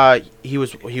that he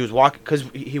was walking, because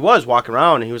he was walking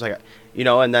around, and he was like,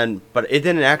 and then, but it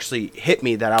didn't actually hit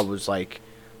me that I was like,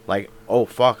 oh,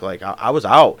 fuck, like, I was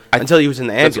out until he was in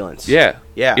the ambulance. Yeah,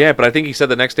 but I think he said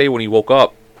the next day when he woke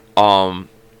up,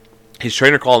 his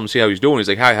trainer called him to see how he's doing. He's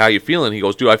like, hi, how you feeling? He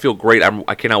goes, dude, I feel great.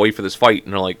 I cannot wait for this fight.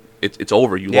 And they're like, it's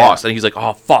over. You lost. And he's like,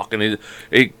 oh, fuck. And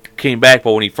it came back.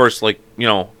 But when he first, like,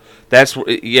 that's,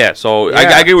 yeah. So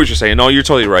I get what you're saying. No, you're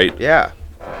totally right. Yeah.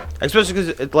 Especially because,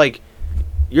 it's like,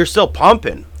 you're still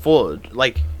pumping full.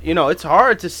 Like, it's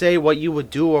hard to say what you would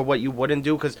do or what you wouldn't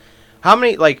do. Because how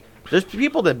many, like, there's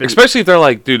people that... Especially if they're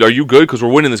like, dude, are you good? Because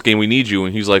we're winning this game. We need you.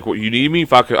 And he's like, what, you need me?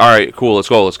 Fuck. All right, cool. Let's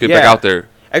go. Let's get back out there.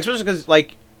 Especially because,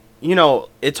 like,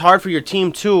 it's hard for your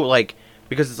team, too, like,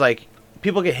 because it's like,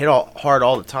 people get hit hard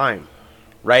all the time,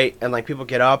 right? And, like, people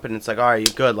get up, and it's like, all right,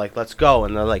 you good, like, let's go.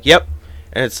 And they're like, yep.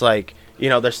 And it's like,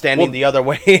 they're standing the other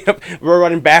way. We're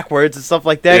running backwards and stuff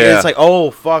like that. Yeah. And it's like, oh,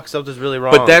 fuck, something's really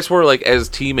wrong. But that's where, like, as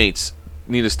teammates,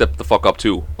 need to step the fuck up,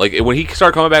 too. Like, when he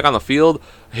started coming back on the field,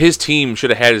 his team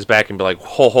should have had his back and be like,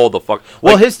 hold the fuck.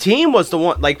 Well, his team was the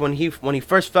one, like, when he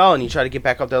first fell and he tried to get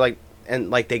back up there, like, and,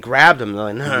 like, they grabbed him. They're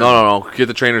like, no. Get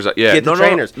the trainers. Yeah. Get the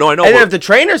trainers. No, I know. And if the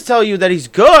trainers tell you that he's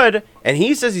good, and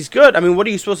he says he's good, I mean, what are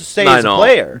you supposed to say as a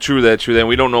player? True that.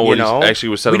 We don't know what he actually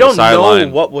was said on the sideline. We don't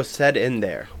know what was said in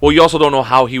there. Well, you also don't know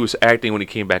how he was acting when he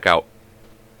came back out.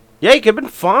 Yeah, he could have been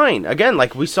fine. Again,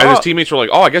 like, we saw... And his teammates were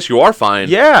like, oh, I guess you are fine.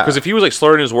 Yeah. Because if he was, like,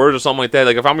 slurring his words or something like that,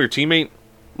 like, if I'm your teammate...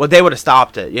 Well, they would have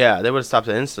stopped it. Yeah, they would have stopped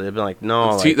it instantly. They'd been like,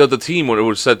 no. The team would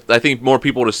have said... I think more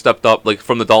people would have stepped up, like,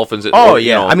 from the Dolphins.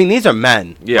 Yeah. I mean, these are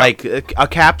men. Yeah. Like, a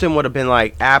captain would have been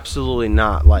like, absolutely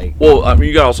not, like... Well, I mean,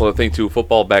 you got also to think, too,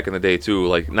 football back in the day, too,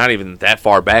 like, not even that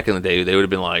far back in the day, they would have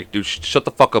been like, dude, shut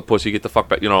the fuck up, pussy, get the fuck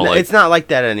back, like... It's not like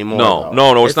that anymore,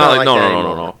 No, it's not like...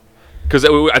 No. Because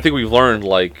I think we've learned,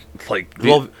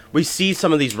 well, we see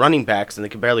some of these running backs, and they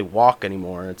can barely walk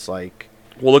anymore. It's like...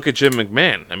 Well, look at Jim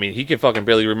McMahon. I mean, he can fucking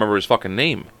barely remember his fucking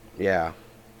name. Yeah.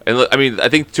 And, I mean, I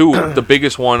think, too, the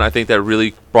biggest one, I think, that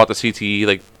really brought the CTE,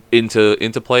 like,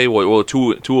 into play, well,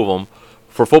 two of them.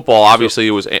 For football, obviously,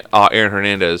 it was Aaron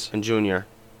Hernandez. And Junior.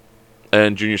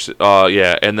 And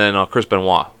then Chris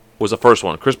Benoit was the first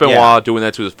one. Chris Benoit doing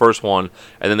that to his first one,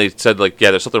 and then they said, like,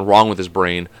 yeah, there's something wrong with his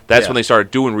brain. That's when they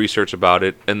started doing research about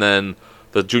it, and then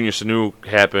the Junior Sanu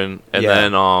happened, and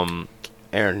then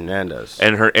Aaron Hernandez.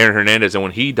 Aaron Hernandez, and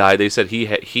when he died, they said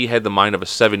he had the mind of a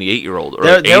 78-year-old or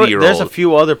an 80-year-old. There's a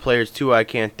few other players, too, I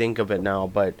can't think of it now,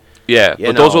 but... Yeah,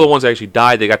 but those were the ones that actually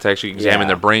died. They got to actually examine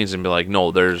their brains and be like,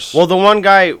 no, there's... Well, the one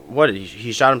guy,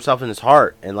 he shot himself in his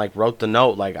heart and, like, wrote the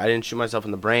note, like, I didn't shoot myself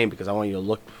in the brain because I want you to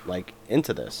look, like,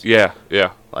 into this. Yeah.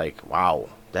 Like, wow,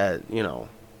 that,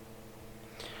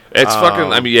 It's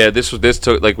fucking, I mean, yeah, this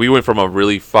took, like, we went from a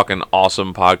really fucking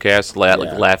awesome podcast, like,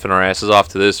 laughing our asses off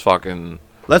to this fucking...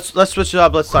 Let's switch it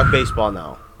up. Let's talk baseball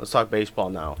now.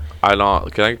 I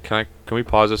don't, can we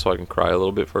pause this so I can cry a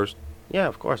little bit first? Yeah,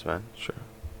 of course, man. Sure.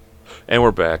 And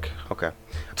we're back. Okay.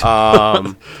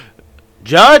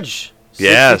 Judge.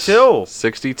 Yes. 62.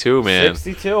 62, man.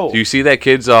 62. Do you see that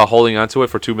kid's holding onto it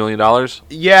for $2 million?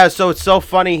 Yeah, so it's so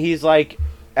funny. He's like,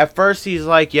 at first he's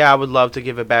like, yeah, I would love to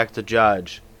give it back to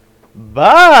Judge.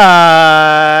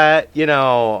 But, you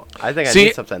know, I think I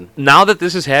need something. Now that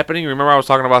this is happening, remember I was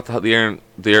talking about the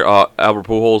Albert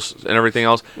Pujols and everything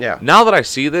else? Yeah. Now that I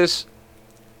see this,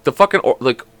 the fucking,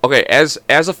 like, okay, as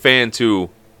a fan too,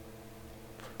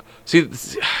 see,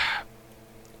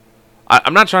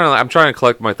 I'm trying to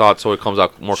collect my thoughts so it comes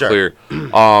out more clear.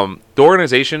 The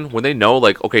organization, when they know,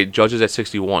 like, okay, Judge is at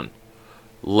 61,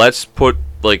 let's put,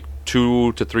 like,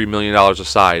 $2 to $3 million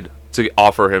aside to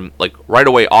offer him, like, right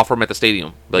away, offer him at the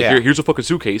stadium. Like, here's a fucking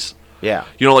suitcase. Yeah.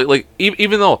 You know, like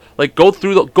even though, like, here's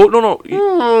my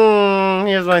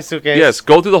suitcase. Yes,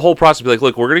 go through the whole process. Be like,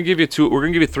 look, we're gonna give you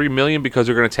 $3 million because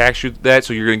they're gonna tax you that,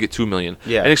 so you're gonna get $2 million.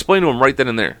 Yeah. And explain to them right then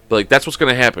and there. Be like, that's what's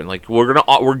gonna happen. Like, we're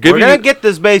gonna get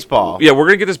this baseball. Yeah, we're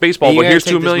gonna get this baseball, but here's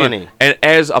 $2 million. Money. And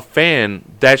as a fan,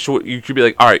 that's what you could be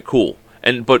like. All right, cool.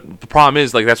 But the problem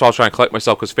is, like, that's why I was trying to collect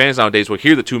myself, because fans nowadays will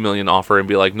hear the $2 million offer and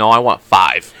be like, no, I want $5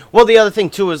 million. Well, the other thing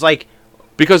too is, like,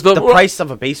 because the price of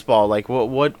a baseball, like,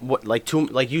 what like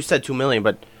like you said $2 million,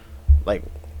 but, like,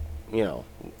 you know,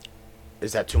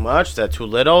 is that too much? Is that too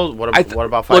little? What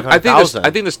about 500,000?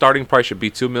 I think the starting price should be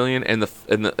 $2 million, and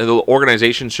the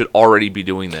organization should already be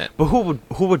doing that. But who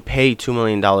would pay $2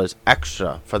 million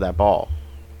extra for that ball?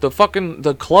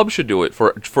 The club should do it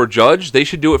for Judge. They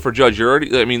should do it for Judge.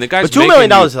 The guy's. But $2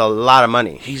 million is a lot of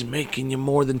money. He's making you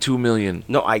more than $2 million.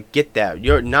 No, I get that.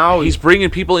 He's bringing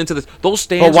people into those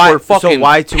stands. Were fucking so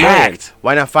why $2 million? packed.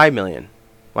 Why not $5 million?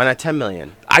 Why not $10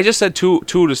 million? I just said two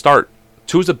to start.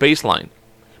 2 is the baseline.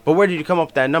 But where did you come up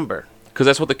with that number? Because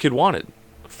that's what the kid wanted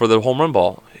for the home run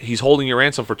ball. He's holding your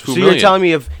ransom for $2 million. So you're telling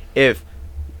me if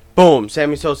boom,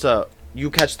 Sammy Sosa,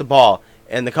 you catch the ball,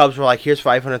 and the Cubs were like, here's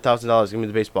 $500,000, give me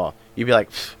the baseball. You'd be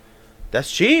like,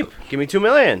 that's cheap. Give me $2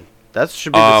 million. That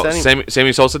should be the standing.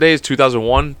 Sammy Sosa days,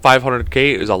 2001,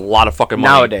 $500K is a lot of fucking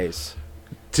money. Nowadays.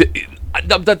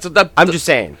 I'm just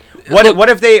saying. Look, what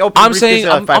if they open? All I'm saying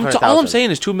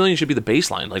is $2 million should be the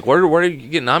baseline. Like, where are you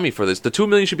getting on me for this? The $2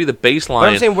 million should be the baseline. But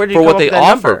I'm saying, where do you for come what up they with that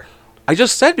offer. number? I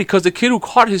just said because the kid who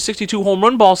caught his 62 home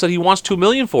run ball said he wants $2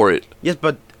 million for it. Yes,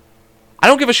 but I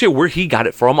don't give a shit where he got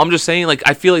it from. I'm just saying, like,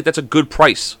 I feel like that's a good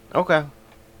price. Okay.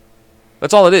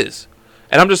 That's all it is.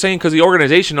 And I'm just saying because the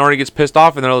organization already gets pissed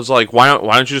off and they're like, why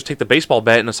don't you just take the baseball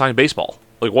bat and assign baseball?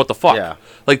 Like, what the fuck? Yeah.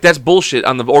 Like, that's bullshit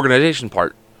on the organization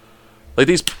part. Like,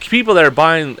 these people that are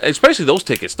buying, especially those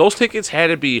tickets had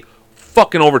to be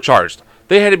fucking overcharged.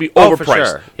 They had to be overpriced. For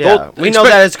sure. Yeah. We know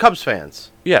that as Cubs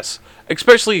fans. Yes.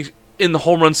 Especially in the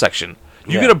home run section.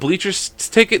 You get a bleachers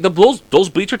ticket. Those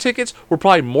bleacher tickets were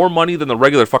probably more money than the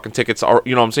regular fucking tickets are.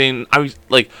 You know what I'm saying?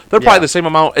 They're probably the same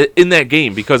amount in that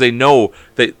game because they know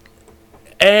that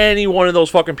any one of those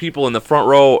fucking people in the front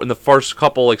row in the first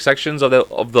couple like sections of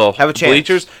the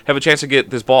bleachers have a chance to get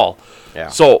this ball. Yeah.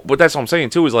 So, but that's what I'm saying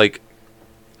too is like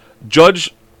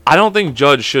Judge. I don't think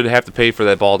Judge should have to pay for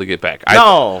that ball to get back.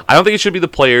 No. I don't think it should be the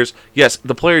players. Yes,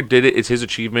 the player did it. It's his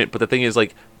achievement. But the thing is,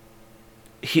 like,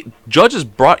 Judge has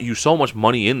brought you so much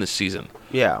money in this season.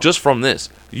 Yeah. Just from this.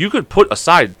 You could put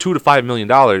aside $2 to $5 million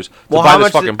to buy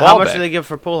this fucking ball back. How much did they give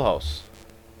for Pujols?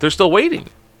 They're still waiting.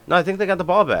 No, I think they got the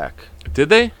ball back. Did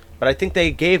they? But I think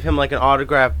they gave him, like, an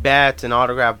autographed bat and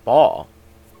autographed ball.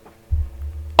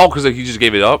 Oh, because he just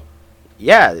gave it up?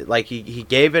 Yeah, like he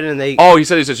gave it and they. Oh, he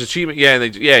said it's an achievement. Yeah,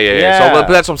 and yeah. So,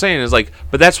 but that's what I'm saying is like,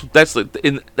 but that's what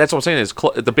I'm saying is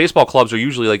the baseball clubs are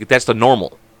usually like that's the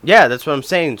normal. Yeah, that's what I'm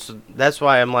saying. So that's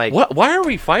why I'm like, what? Why are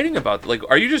we fighting about? Like,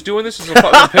 are you just doing this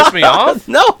to piss me off?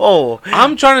 No,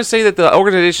 I'm trying to say that the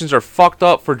organizations are fucked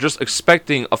up for just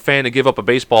expecting a fan to give up a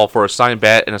baseball for a signed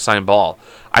bat and a signed ball.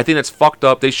 I think that's fucked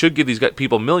up. They should give these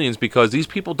people millions because these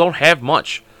people don't have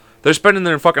much. They're spending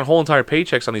their fucking whole entire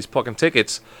paychecks on these fucking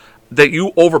tickets. That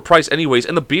you overprice anyways,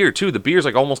 and the beer too. The beer's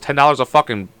like almost $10 a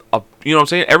fucking. You know what I'm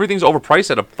saying? Everything's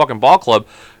overpriced at a fucking ball club.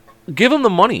 Give them the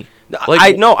money.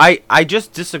 Like, I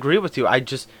just disagree with you.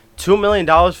 $2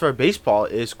 million for a baseball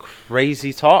is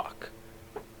crazy talk.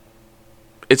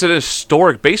 It's an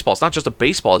historic baseball. It's not just a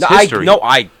baseball. It's history.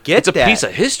 I get that. It's a piece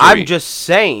of history. I'm just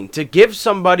saying to give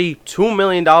somebody $2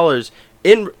 million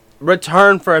in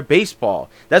return for a baseball.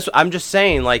 I'm just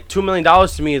saying like $2 million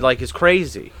to me like is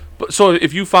crazy. So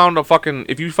if you found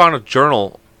a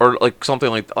journal or like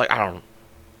something like I don't know.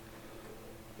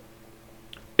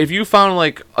 If you found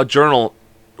like a journal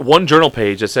one journal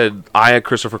page that said I had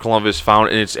Christopher Columbus found,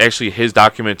 and it's actually his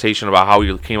documentation about how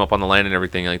he came up on the land and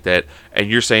everything like that. And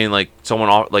you're saying like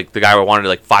someone like the guy wanted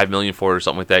like $5 million for it or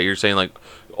something like that. You're saying like,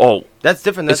 oh, That's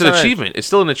different. That's it's an not achievement. It's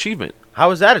still an achievement. How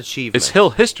is that achievement? It's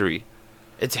still history.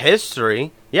 It's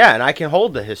history. Yeah, and I can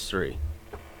hold the history.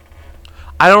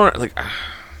 I don't like.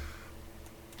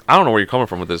 I don't know where you're coming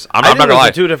from with this. I'm I not think gonna those lie.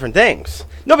 are two different things.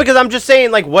 No, because I'm just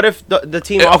saying, like, what if the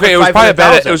team offered Okay, it was probably a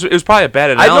bad. 500,000? It was probably a bad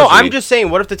I analogy. know. I'm just saying,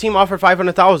 what if the team offered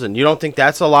 500,000? You don't think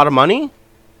that's a lot of money?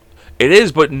 It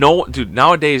is, but no, dude.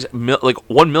 Nowadays, like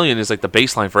 1 million is like the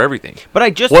baseline for everything. But I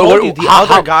just What- told what- you the how-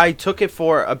 other how- guy took it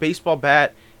for a baseball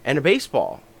bat and a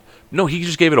baseball. No, he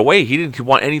just gave it away. He didn't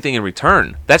want anything in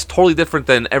return. That's totally different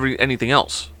than anything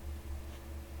else.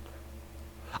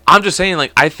 I'm just saying,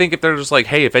 like, I think if they're just like,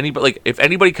 hey, if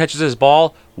anybody catches this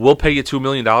ball, we'll pay you $2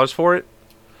 million for it.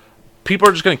 People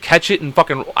are just gonna catch it and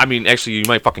fucking. I mean, actually, you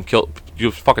might fucking kill. You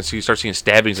fucking start seeing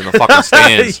stabbings in the fucking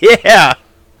stands. Yeah.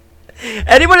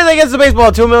 Anybody that gets the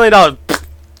baseball, $2 million.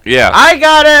 Yeah, I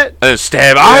got it. and then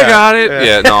stab. I Yeah. got it.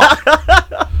 Yeah.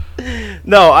 Yeah, no,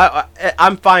 No,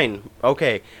 I'm fine.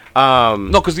 Okay. no,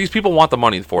 because these people want the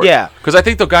money for it. Yeah. Because I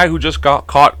think the guy who just got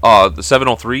caught the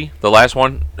 703, the last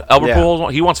one, Albert Yeah.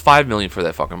 Pujols, he wants $5 million for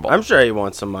that fucking ball. I'm sure he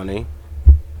wants some money.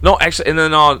 No, actually, and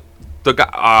then the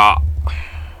guy.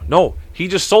 No, he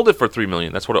just sold it for $3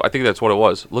 million. That's what I think. That's what it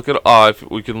was. Look at if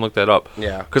we can look that up.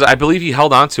 Yeah. Because I believe he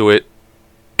held on to it,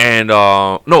 and the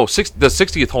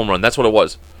 60th home run. That's what it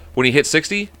was. When he hit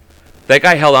 60, that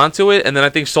guy held on to it, and then I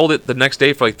think sold it the next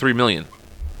day for like $3 million.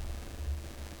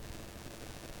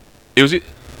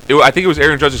 I think it was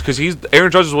Aaron Judge's because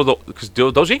Aaron Judge's was because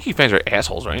those Yankee fans are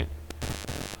assholes, right?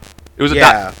 It was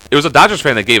it was a Dodgers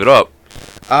fan that gave it up.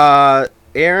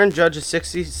 Aaron Judge's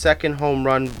 62nd home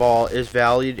run ball is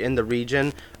valued in the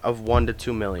region of $1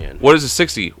 to $2 million. What is a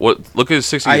 60? What? Look at his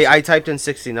 60. I typed in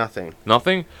 60 nothing.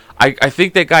 Nothing. I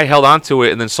think that guy held on to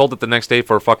it and then sold it the next day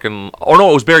for fucking. Oh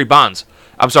no, it was Barry Bonds.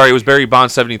 I'm sorry, it was Barry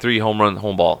Bonds 73 home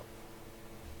ball.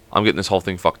 I'm getting this whole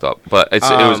thing fucked up, but it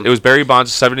was Barry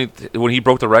Bonds 70 when he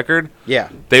broke the record. Yeah.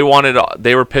 They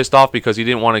were pissed off because he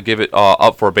didn't want to give it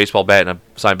up for a baseball bat and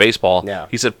a signed baseball. Yeah.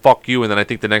 He said fuck you, and then I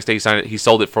think the next day he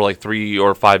sold it for like $3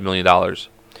 or $5 million.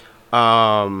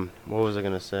 What was I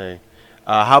gonna say?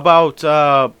 How about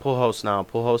Pujols now?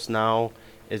 Pujols now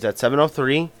is at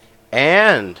 703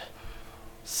 and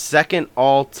second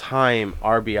all-time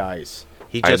RBIs.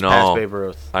 He just passed Babe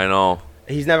Ruth. I know.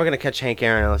 He's never gonna catch Hank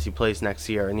Aaron unless he plays next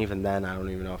year, and even then, I don't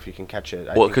even know if he can catch it.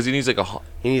 Well, because he needs like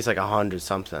he needs like 100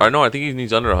 something. I know. I think he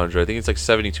needs under 100. I think it's like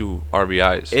 72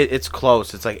 RBIs. It's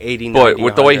close. It's like 80. But 90,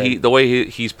 with 100. the way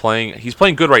he's playing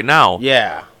good right now.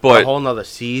 Yeah, But a whole nother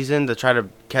season to try to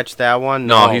catch that one.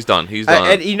 No, he's done. He's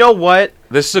done. And you know what?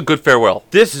 This is a good farewell.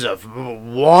 This is a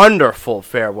wonderful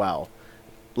farewell.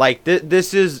 Like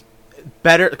this is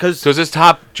better because Does this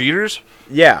top Jeter's?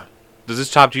 yeah, Does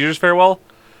this top Jeter's farewell?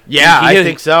 yeah, He I hit-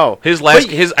 think so.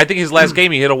 I think his last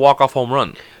game he hit a walk-off home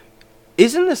run.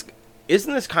 Isn't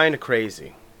this kind of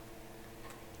crazy?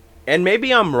 And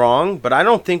maybe I'm wrong, but I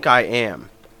don't think I am.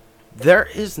 There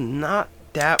is not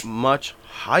that much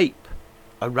hype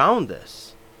around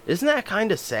this. Isn't that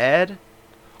kind of sad?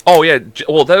 Oh yeah.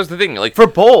 Well, that was the thing. Like For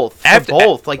both. After-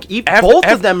 both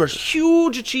after- of them are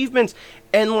huge achievements.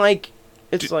 And, like,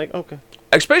 it's like, okay.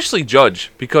 especially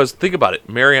Judge, because think about it.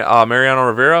 Mariano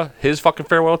Rivera, his fucking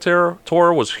farewell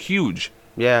tour was huge.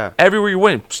 Yeah. Everywhere you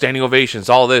went, standing ovations,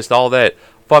 all this, all that.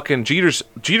 Fucking Jeter's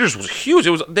was huge.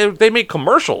 It was they made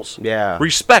commercials. Yeah.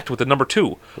 Respect with the number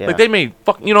 2. Yeah. Like they made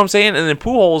fucking, you know what I'm saying? And then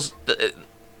Pujols.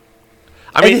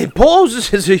 I mean, and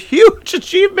Pujols is a huge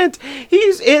achievement.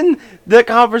 He's in the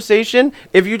conversation.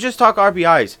 If you just talk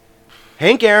RBIs,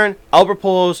 Hank Aaron, Albert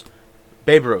Pujols,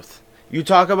 Babe Ruth. You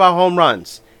talk about home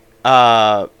runs.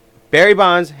 Barry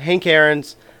Bonds, Hank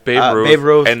Aaron's, Babe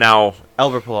Ruth, and now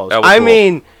Albert Pujols. Albert I Pujols.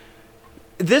 mean,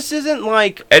 this isn't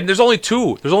like and there's only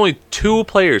two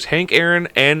players, Hank Aaron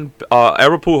and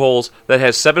Albert Pujols, that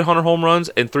has 700 home runs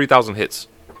and 3,000 hits.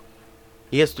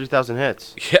 he has 3,000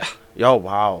 hits. Yeah. Yo,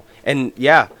 wow. And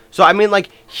yeah, so I mean, like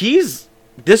this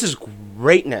is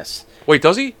greatness. Wait,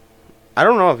 does he? I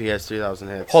don't know if he has 3,000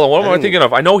 hits. Hold on, what am I think- thinking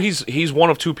of? I know he's one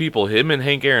of two people. Him and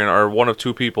Hank Aaron are one of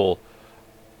two people.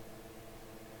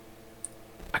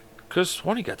 Because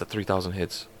when he got the 3,000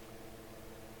 hits,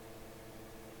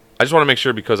 I just want to make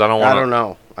sure because I don't want.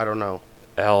 I don't know.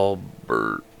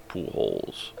 Albert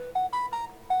Pujols.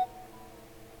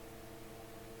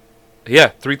 Yeah,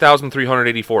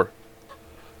 3,384.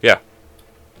 Yeah.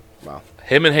 Wow.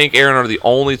 Him and Hank Aaron are the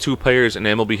only two players in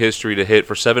MLB history to hit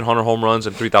for 700 home runs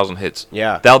and 3,000 hits.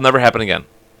 Yeah. That'll never happen again.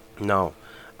 No.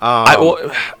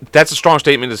 That's a strong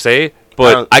statement to say,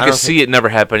 but I can see it never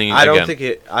happening again.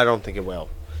 I don't think it will.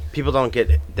 People don't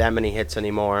get that many hits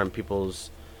anymore, and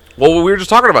people's. Well, we were just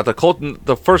talking about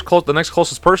the next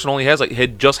closest person only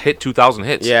had just hit 2,000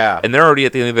 hits. Yeah, and they're already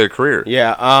at the end of their career.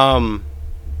 Yeah.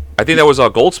 I think that was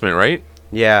Goldsmith, right?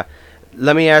 Yeah.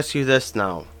 Let me ask you this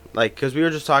now, like, because we were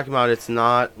just talking about it's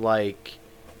not like,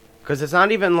 because it's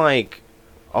not even like,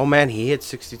 oh man, he hit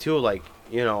 62, like,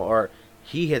 you know, or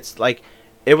he hits like.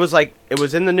 It was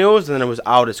in the news and then it was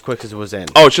out as quick as it was in.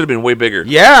 Oh, it should have been way bigger.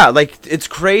 Yeah, like it's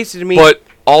crazy to me. But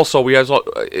also, we guys,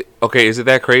 okay, is it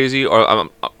that crazy? Or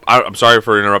I'm sorry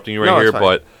for interrupting you here,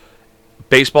 but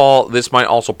baseball. This might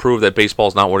also prove that baseball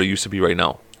is not what it used to be right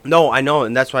now. No, I know,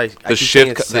 and that's why the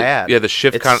shift. It's sad. The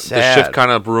shift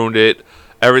kind of ruined it.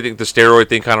 Everything, the steroid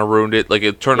thing, kind of ruined it. Like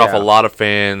it turned off a lot of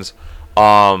fans.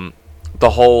 The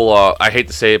whole, I hate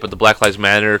to say it, but the Black Lives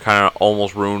Matter kind of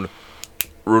almost ruined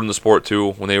the sport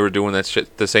too when they were doing that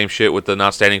shit, the same shit with the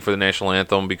not standing for the national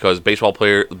anthem, because baseball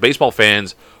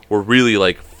fans were really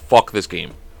like, fuck this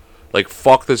game, like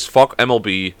fuck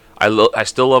MLB. I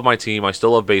still love my team, I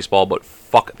still love baseball, but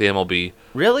fuck the MLB.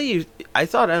 Really? I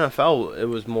thought NFL it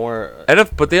was more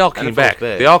but they all came back.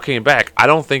 They all came back. I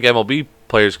don't think MLB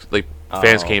players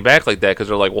fans came back like that because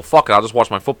they're like, well, fuck it, I'll just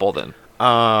watch my football then,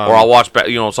 or I'll watch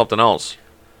something else.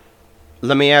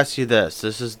 Let me ask you this.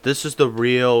 This is the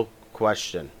real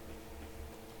question.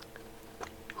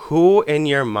 Who in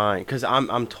your mind, because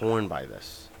I'm torn by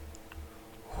this,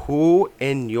 who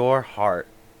in your heart,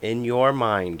 in your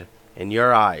mind, in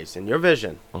your eyes, in your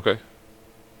vision,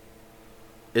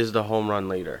 is the home run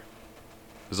leader?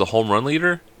 Is the home run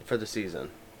leader for the season?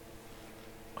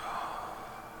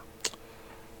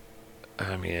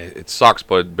 I mean, it sucks,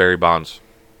 but Barry Bonds.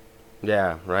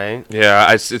 Yeah, right?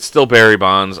 Yeah, it's still Barry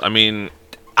Bonds. I mean,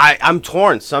 I'm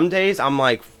torn. Some days I'm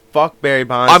like, fuck Barry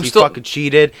Bonds. He fucking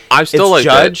cheated. I'm still it's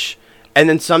like Judge. That. And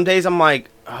then some days I'm like,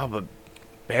 oh, but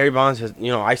Barry Bonds has,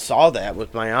 I saw that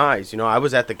with my eyes. I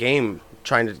was at the game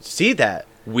trying to see that.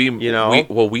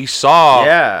 We saw.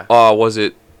 Yeah. Was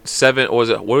it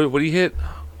what did he hit?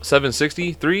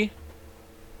 763?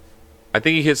 I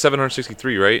think he hit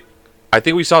 763, right? I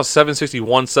think we saw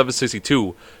 761,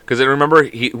 762. Because I remember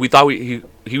we thought he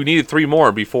needed 3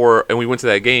 more before, and we went to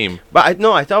that game. But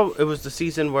I thought it was the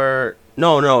season where.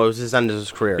 No, it was his end of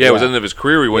his career. Yeah, it was the end of his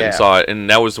career. We went and saw it, and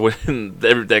that was when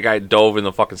that guy dove in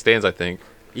the fucking stands, I think.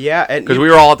 Yeah, because we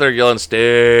were all out there yelling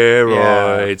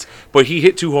steroids. Yeah. But he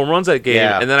hit 2 home runs that game,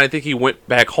 and then I think he went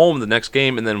back home the next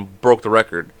game and then broke the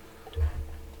record.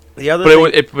 The other,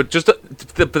 but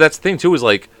that's the thing too is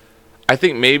like, I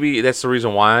think maybe that's the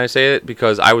reason why I say it,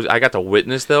 because I got to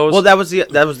witness those. Well, that was the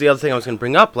other thing I was going to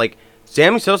bring up. Like,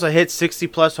 Sammy Sosa hit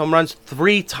 60+ home runs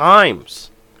 3 times.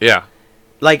 Yeah.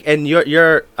 Like, and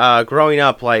you're growing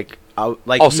up like.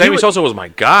 Sammy Sosa was my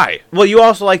guy. Well, you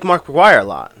also liked Mark McGwire a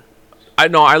lot. I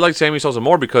liked Sammy Sosa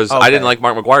more because I didn't like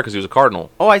Mark McGwire because he was a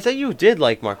Cardinal. Oh, I thought you did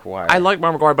like Mark McGwire. I liked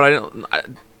Mark McGwire, but I didn't.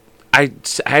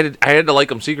 I had to like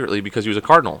him secretly because he was a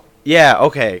Cardinal. Yeah.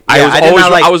 Okay. Yeah,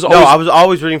 I was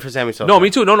always rooting for Sammy Sosa. No,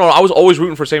 me too. No, I was always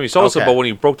rooting for Sammy Sosa. Okay. But when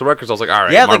he broke the records, I was like, all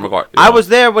right, Mark McGwire. I was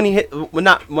there when he hit.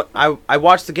 I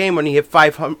watched the game when he hit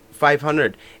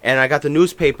 500, and I got the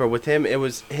newspaper with him. It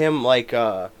was him like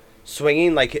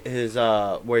swinging, like his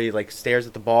where he like stares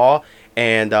at the ball,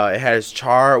 and it had his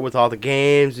chart with all the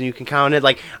games, and you can count it.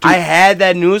 Like, dude, I had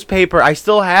that newspaper. I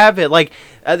still have it. Like,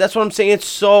 that's what I'm saying. It's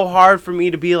so hard for me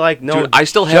to be like, no, dude, I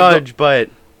still have but.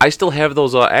 I still have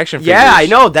those action figures. Yeah, I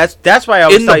know. That's why I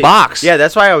was in the box. Yeah,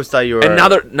 that's why I always thought you were. And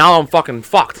now I'm fucking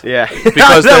fucked. Yeah,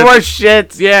 because they're worth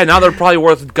shit. Yeah, now they're probably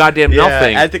worth goddamn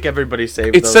nothing. I think everybody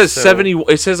saved. It says 70.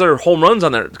 It says there are home runs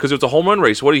on there because it was a home run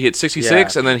race. What, he hit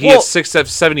 66, and then he hit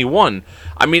 71.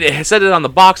 I mean, it said it on the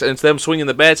box, and it's them swinging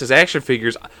the bat. It says action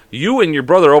figures. You and your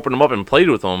brother opened them up and played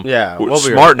with them. Yeah,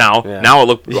 smart now. Yeah. Now it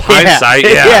looked hindsight.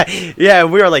 Yeah.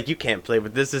 We were like, you can't play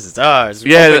with this. This is ours.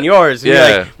 Yeah, open yours. And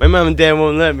you're like, my mom and dad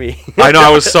won't let me. I know. I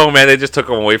was so mad they just took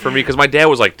them away from me because my dad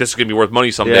was like, "This is gonna be worth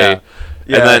money someday."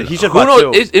 Yeah, and then he should. Who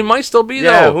knows? It might still be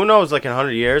though. Yeah, who knows? Like in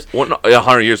 100 years.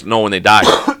 100 years. No, when they die.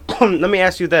 Let me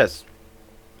ask you this.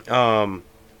 So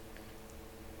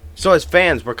as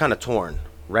fans, we're kind of torn,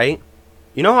 right?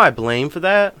 You know who I blame for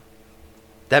that?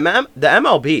 The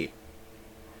MLB.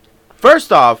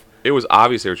 First off, it was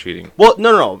obvious they were cheating. Well,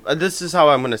 no. This is how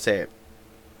I'm gonna say it.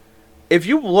 If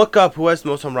you look up who has the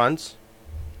most home runs,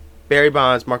 Barry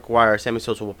Bonds, Mark McGwire, Sammy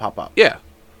Sosa will pop up. Yeah.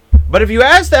 But if you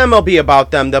ask the MLB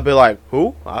about them, they'll be like,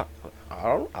 "Who? I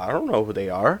don't know who they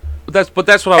are." But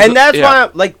that's what I was. And that's why,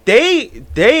 like,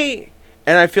 they,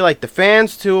 and I feel like the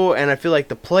fans too, and I feel like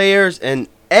the players and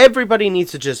everybody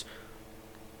needs to just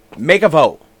make a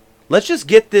vote. let's just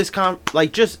get this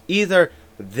just either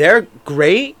they're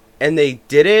great and they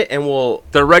did it and we'll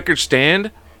The records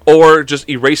stand, or just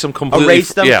erase them completely.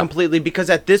 completely, because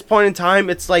at this point in time,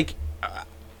 it's like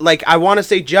I want to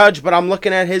say Judge, but I'm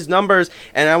looking at his numbers,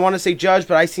 and I want to say Judge,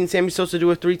 but I seen Sammy Sosa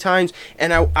do it 3 times,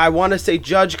 and I want to say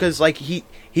Judge because like he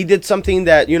did something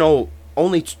that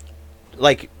only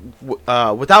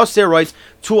without steroids,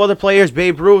 2 other players,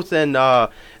 Babe Ruth, and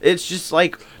it's just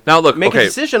like Now look, make a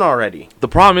decision already. The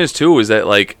problem is too is that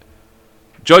like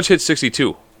Judge hit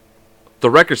 62, the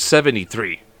record's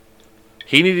 73.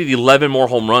 He needed 11 more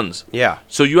home runs. Yeah.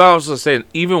 So you also saying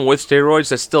even with steroids,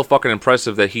 that's still fucking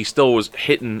impressive that he still was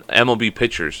hitting MLB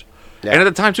pitchers. Yeah. And at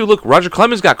the time too, look, Roger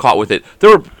Clemens got caught with it. There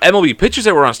were MLB pitchers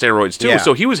that were on steroids too, Yeah.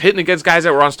 so he was hitting against guys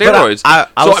that were on steroids.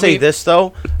 But I'll So, say this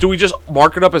though. Do we just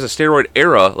mark it up as a steroid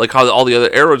era, like how all the other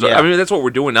eras are? Yeah. I mean, that's what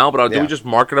we're doing now, but do Yeah. we just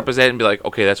mark it up as that and be like,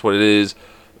 okay, that's what it is?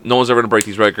 No one's ever going to break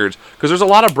these records. Because there's a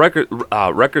lot of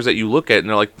records that you look at, and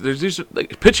they're like, there's these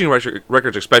like, pitching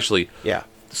records especially. Yeah.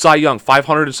 Cy Young,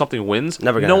 500 and something wins.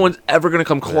 Never gonna no happen. one's ever going to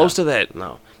come close to that.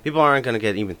 No. People aren't going to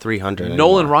get even 300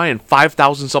 Nolan anymore. Ryan,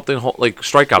 5,000 something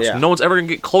strikeouts. Yeah. No one's ever going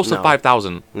to get close to No.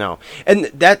 5,000. No. And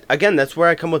that's where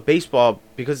I come with baseball,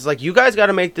 because it's like you guys got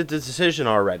to make the decision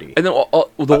already. And then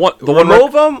the one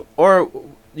remove them, or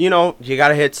you got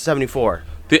to hit 74.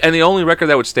 The only record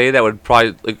that would stay that would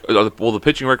probably the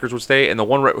pitching records would stay, and the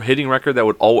one hitting record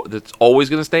that that's always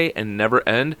going to stay and never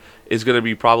end is going to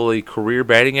be probably career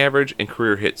batting average and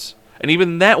career hits. And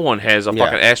even that one has a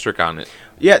fucking asterisk on it.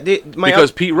 Yeah,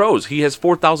 because Pete Rose, he has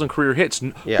 4,000 career hits.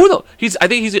 Yeah. I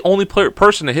think he's the only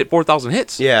person to hit 4,000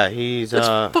 hits. Yeah, he's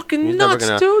That's fucking he's nuts,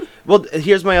 never dude. Well,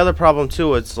 here's my other problem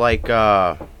too. It's like,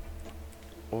 what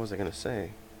was I gonna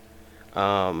say?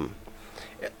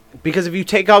 Because if you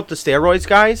take out the steroids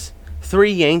guys, 3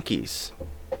 Yankees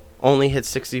only hit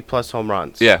 60 plus home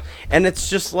runs. Yeah, and it's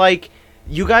just like,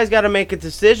 you guys got to make a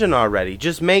decision already.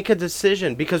 Just make a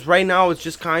decision, because right now it's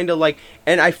just kind of like,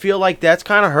 and I feel like that's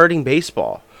kind of hurting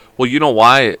baseball. Well, you know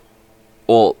why?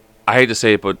 Well, I hate to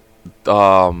say it, but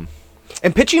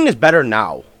and pitching is better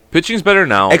now. Pitching's better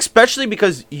now, especially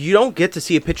because you don't get to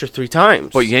see a pitcher 3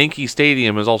 times. But Yankee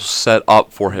Stadium is also set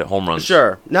up for hit home runs.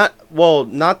 Sure, not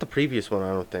the previous one.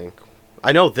 I don't think.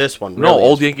 I know this one. Really no,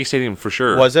 old Yankee Stadium for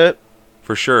sure. Was it?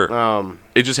 For sure.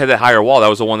 It just had that higher wall. That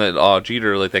was the one that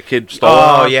Jeter, like that kid, stole.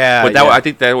 Oh yeah, but I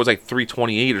think that was like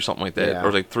 328 or something like that, Yeah.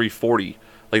 or like 340.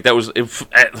 Like that was.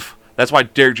 That's why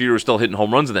Derek Jeter was still hitting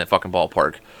home runs in that fucking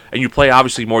ballpark. And you play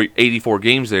obviously more 84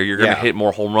 games there. You're going to hit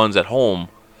more home runs at home.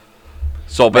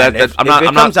 So, but if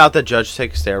it comes out that Judge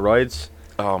takes steroids,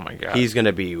 oh my god, he's going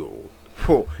to be.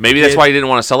 Maybe that's why he didn't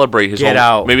want to celebrate his get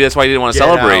home. Out. Maybe that's why he didn't want to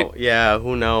celebrate. Out. Yeah,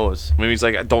 who knows? Maybe he's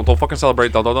like, don't fucking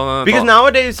celebrate. Don't. Because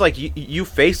nowadays, like you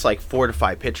face like 4 to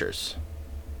 5 pitchers.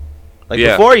 Like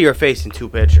Yeah. before, you were facing 2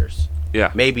 pitchers.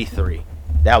 Yeah, maybe 3.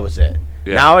 That was it.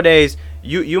 Yeah. Nowadays,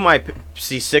 you might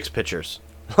see 6 pitchers.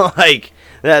 Like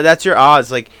that's your odds.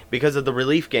 Like, because of the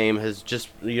relief game has just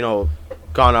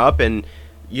gone up, and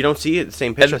you don't see it the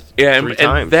same pitcher three times.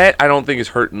 And that I don't think is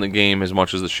hurting the game as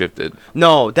much as it shifted.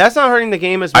 No, that's not hurting the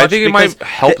game as much. I think it might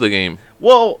help the game.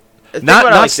 Well,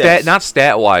 not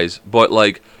stat wise, but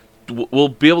like we'll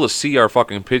be able to see our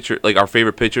fucking pitcher, like our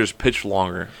favorite pitchers, pitch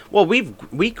longer. Well,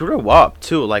 we grew up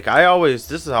too. Like this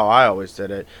is how I always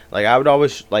did it. Like I would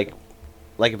always like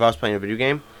if I was playing a video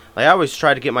game, like I always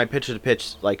try to get my pitcher to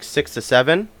pitch like 6 to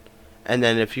 7. And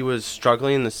then if he was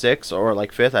struggling in the 6th or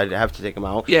like 5th, I'd have to take him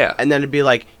out. Yeah. And then it'd be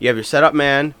like, you have your setup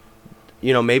man,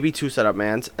 maybe 2 setup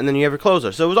mans, and then you have your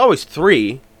closer. So it was always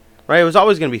 3, right? It was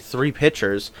always going to be 3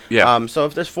 pitchers. Yeah. So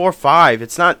if there's 4 or 5,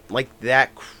 it's not like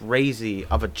that crazy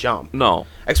of a jump. No.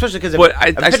 Especially because if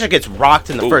a pitcher gets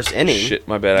rocked in the first inning. Shit,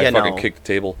 my bad. I fucking kicked the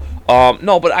table.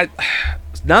 No, but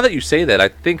now that you say that, I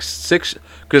think 6,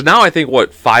 because now I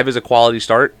think 5 is a quality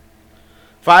start.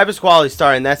 5 is quality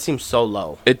start, and that seems so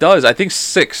low. It does. I think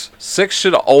 6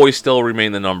 should always still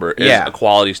remain the number as a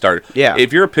quality start. Yeah.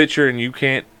 If you're a pitcher and you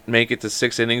can't make it to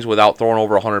 6 innings without throwing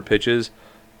over 100 pitches.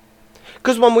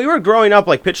 Because when we were growing up,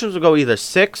 like, pitchers would go either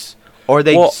 6 or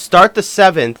they'd start the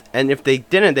 7th, and if they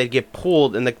didn't, they'd get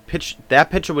pulled, and that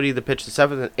pitcher would either pitch the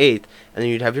 7th and 8th, and then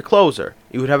you'd have your closer.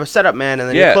 You would have a setup man, and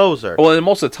then your closer. Well, and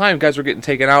most of the time, guys were getting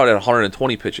taken out at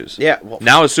 120 pitches. Yeah. Well,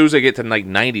 now, as soon as they get to like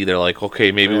 90, they're like,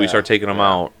 okay, maybe we start taking them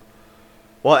out.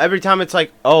 Well, every time it's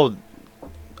like,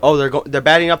 they're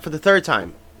batting up for the 3rd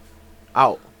time,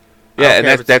 out. Yeah,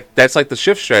 and that's like the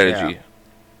shift strategy. Yeah.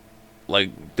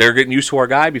 Like, they're getting used to our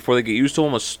guy before they get used to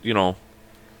him.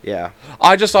 Yeah.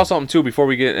 I just saw something too before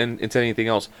we get into anything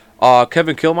else.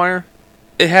 Kevin Killmeyer.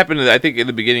 It happened, I think, in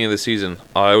the beginning of the season.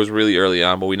 It was really early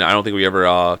on, but I don't think we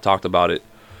ever talked about it.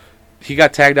 he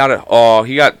got tagged out at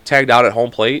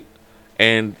home plate,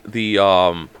 and the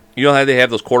you know how they have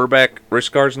those quarterback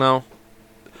wrist guards now?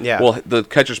 Yeah. Well, the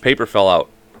catcher's paper fell out,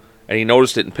 and he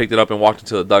noticed it and picked it up and walked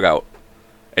into the dugout.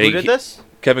 And Who did this?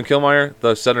 Kevin Killmeyer,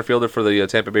 the center fielder for the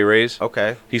Tampa Bay Rays.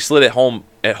 Okay. He slid at home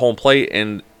plate,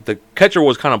 and the catcher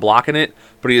was kind of blocking it,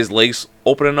 but he had his legs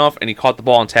open enough, and he caught the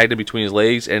ball and tagged it between his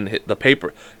legs, and hit the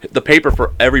paper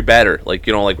for every batter, like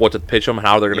what to pitch them,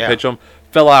 how they're going to pitch them,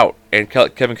 fell out. And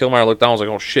Kevin Killmeyer looked down, and was like,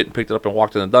 "Oh shit!" and picked it up and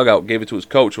walked in the dugout, gave it to his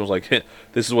coach, and was like,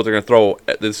 "This is what they're going to throw.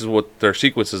 This is what their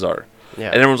sequences are." Yeah.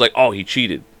 And everyone's like, "Oh, he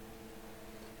cheated."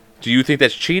 Do you think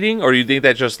that's cheating, or do you think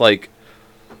that's just like,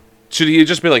 should he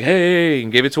just be like, "Hey,"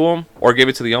 and gave it to him, or give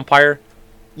it to the umpire?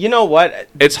 You know what?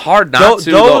 It's hard not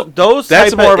to. Those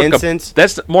that's type more of instances.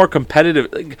 That's more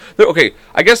competitive. Okay,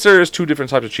 I guess there is two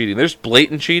different types of cheating. There's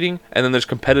blatant cheating, and then there's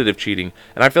competitive cheating.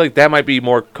 And I feel like that might be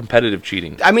more competitive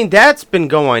cheating. I mean, that's been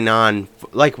going on,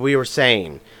 like we were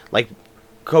saying, like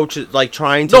coaches like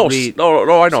trying to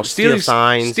No, I know. steal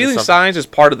signs. Stealing signs is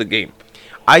part of the game.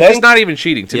 I That's think not even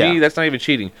cheating to me. That's not even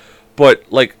cheating. But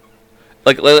let's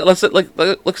say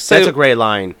that's a great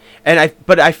line.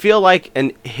 But I feel like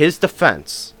in his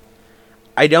defense,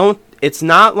 it's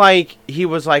not like he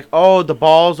was like, "Oh, the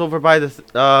ball's over by the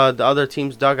other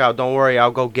team's dugout. Don't worry,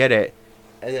 I'll go get it."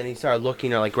 And then he started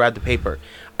looking or like grabbed the paper.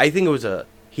 I think it was a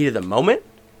heat of the moment.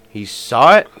 He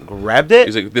saw it, grabbed it.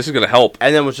 He's like, "This is gonna help,"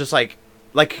 and then was just like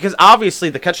because obviously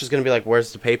the catcher's gonna be like,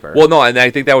 "Where's the paper?" Well, no, and I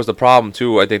think that was the problem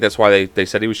too. I think that's why they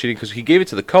said he was cheating, because he gave it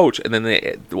to the coach, and then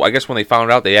I guess when they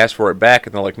found out, they asked for it back,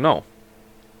 and they're like, "No."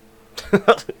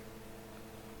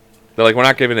 They're like, "We're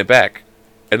not giving it back,"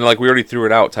 and they're like, "We already threw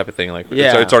it out," type of thing. Like,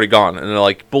 it's already gone, and they're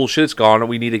like, "Bullshit, it's gone.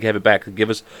 We need to have it back. Give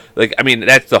us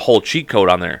that's the whole cheat code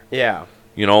on there. Yeah.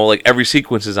 Like every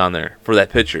sequence is on there for that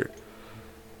pitcher.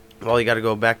 Well, you got to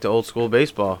go back to old school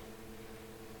baseball.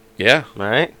 Yeah. All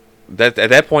right. That at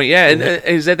that point, yeah, and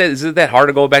is it that hard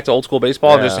to go back to old school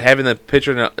baseball and just having the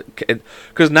pitcher?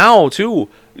 Because now too,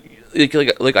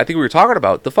 like I think we were talking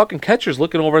about, the fucking catcher's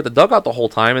looking over at the dugout the whole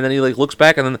time, and then he looks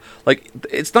back, and then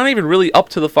it's not even really up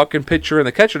to the fucking pitcher and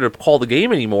the catcher to call the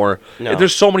game anymore. No.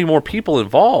 There's so many more people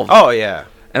involved. Oh yeah,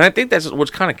 and I think that's what's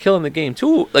kind of killing the game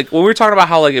too. Like when we were talking about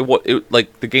how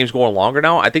the game's going longer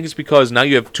now, I think it's because now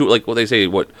you have what they say,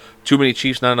 too many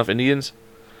Chiefs, not enough Indians.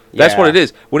 That's what it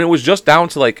is. When it was just down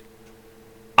to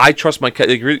I trust my catch,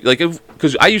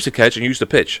 because I used to catch and you used to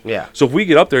pitch. Yeah. So if we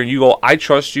get up there and you go, I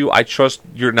trust you, I trust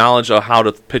your knowledge of how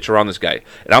to pitch around this guy,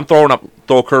 and I'm throw a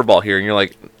curveball here, and you're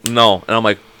like, no, and I'm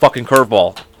like, fucking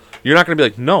curveball. You're not gonna be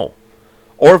like, no.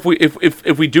 Or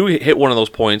if we do hit one of those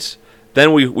points,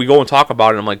 then we go and talk about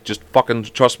it, and I'm like, just fucking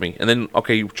trust me. And then,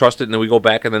 okay, you trust it, and then we go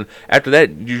back, and then after that,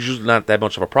 usually not that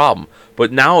much of a problem.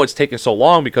 But now it's taking so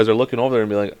long because they're looking over there and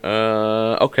be like,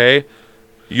 okay.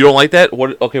 You don't like that?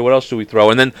 What else do we throw?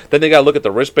 And then they gotta look at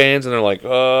the wristbands, and they're like,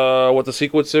 what the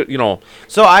sequence is,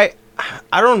 So I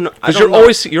don't know,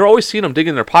 because you're always seeing them dig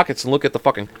in their pockets and look at the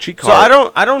fucking cheat card.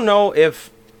 So I don't know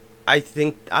if I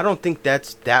don't think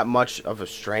that's that much of a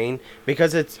strain,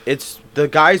 because it's the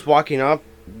guys walking up,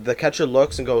 the catcher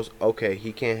looks and goes, okay,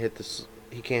 he can't hit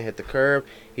the curve,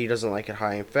 he doesn't like it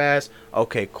high and fast.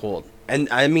 Okay, cool. And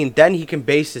I mean, then he can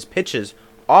base his pitches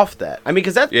off that. I mean,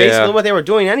 because that's basically what they were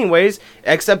doing anyways,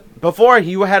 except before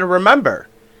you had to remember.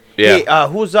 Yeah. Hey,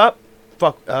 who's up?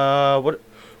 Fuck. What?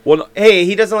 Well, hey,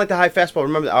 he doesn't like the high fastball.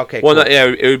 Remember that? Okay. Well, cool.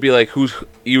 it would be like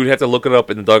you would have to look it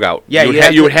up in the dugout. Yeah,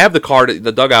 you would have the card at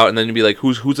the dugout, and then you'd be like,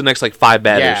 who's the next 5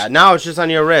 batters? Yeah. Now it's just on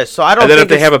your wrist. So I don't. And then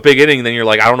think if they have a big inning, then you're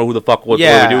like, I don't know who the fuck what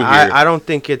are we doing here. I don't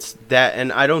think it's that,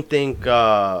 and I don't think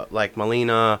like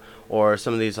Molina or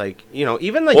some of these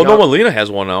even the. Well, no, Molina has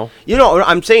one now.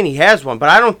 I'm saying he has one, but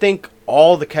I don't think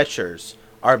all the catchers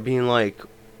are being like,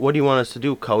 "What do you want us to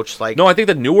do, coach?" No, I think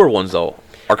the newer ones though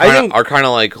are kind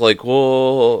of like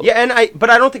whoa. Yeah, but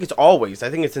I don't think it's always. I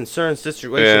think it's in certain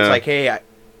situations. Like, hey,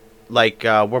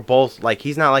 we're both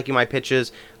he's not liking my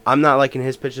pitches. I'm not liking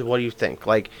his pitches. What do you think?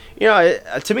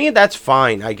 To me, that's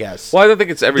fine, I guess. Well, I don't think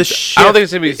it's every. I don't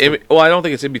think it's I don't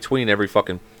think it's in between every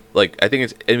fucking. I think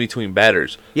it's in between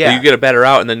batters. Yeah. You get a batter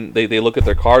out, and then they look at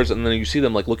their cards, and then you see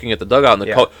them looking at the dugout and the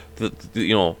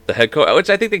head coach, which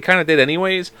I think they kind of did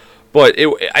anyways. But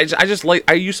I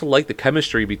used to like the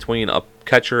chemistry between a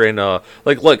catcher and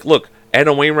look,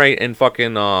 Adam Wainwright and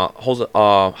fucking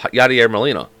Yadier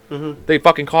Molina. Mm-hmm. They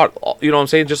fucking caught. You know what I'm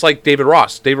saying? Just like David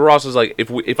Ross. David Ross is like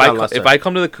if I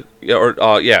come to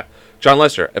the John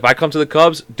Lester. If I come to the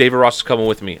Cubs, David Ross is coming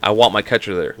with me. I want my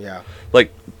catcher there. Yeah.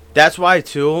 That's why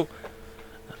too.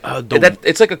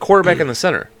 It's like a quarterback in the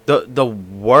center. The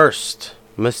worst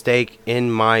mistake, in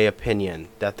my opinion,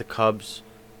 that the Cubs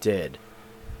did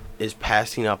is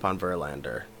passing up on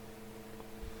Verlander.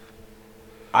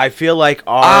 I feel like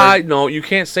our No, you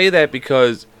can't say that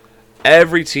because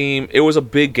every team, it was a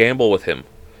big gamble with him.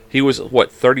 He was,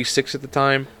 36 at the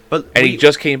time? And he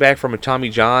just came back from a Tommy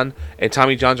John, and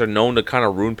Tommy Johns are known to kind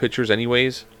of ruin pitchers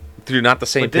anyways. They're not the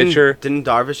same pitcher. Didn't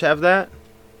Darvish have that?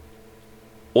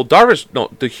 Well, Darvish,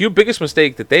 no, the biggest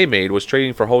mistake that they made was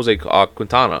trading for Jose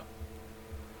Quintana.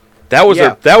 That was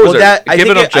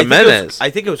giving up Jimenez. I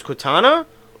think it was Quintana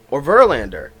or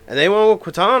Verlander, and they went with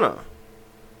Quintana.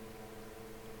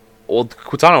 Well,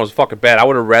 Quintana was fucking bad. I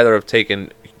would have rather have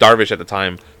taken Darvish at the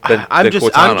time than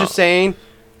Quintana. I'm just saying,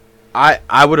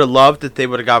 I would have loved that they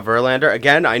would have got Verlander.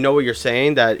 Again, I know what you're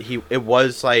saying, that it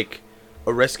was like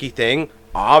a risky thing.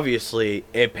 Obviously,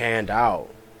 it panned out.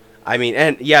 I mean,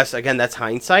 and yes, again, that's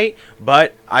hindsight,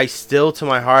 but I still, to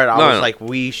my heart, I was like,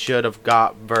 we should have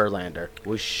got Verlander.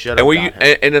 We should have got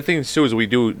him. And the thing, too, is we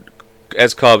do,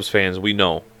 as Cubs fans, we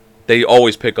know. They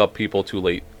always pick up people too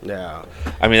late. Yeah.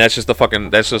 I mean, that's just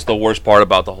the worst part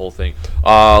about the whole thing.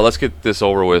 Let's get this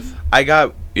over with. I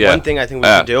got one thing I think we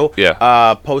should do.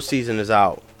 Yeah. Postseason is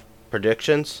out.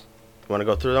 Predictions? You want to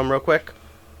go through them real quick?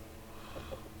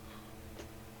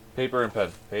 Paper and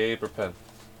pen. Paper, pen.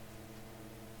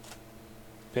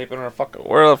 Paper and fuck.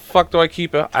 Where the fuck do I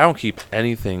keep it? I don't keep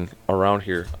anything around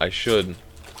here. I should.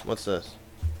 What's this?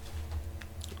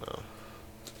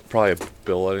 Probably a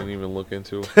bill I didn't even look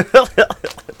into.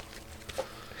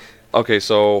 Okay,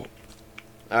 so. All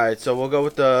right, so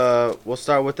we'll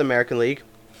start with the American League.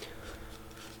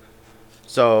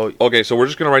 So. Okay, so I'm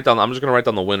just gonna write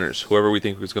down the winners. Whoever we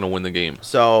think is gonna win the game.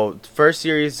 So first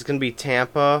series is gonna be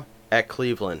Tampa at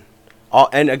Cleveland.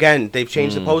 And again, they've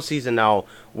changed the postseason now,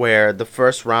 where the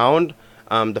first round,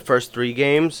 the first 3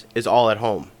 games is all at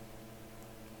home.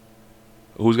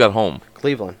 Who's got home?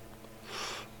 Cleveland.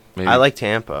 Maybe. I like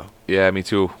Tampa. Yeah, me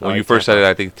too. When you first said it,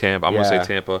 I think Tampa. I'm gonna say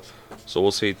Tampa. So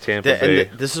we'll say Tampa Bay.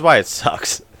 And this is why it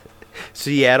sucks.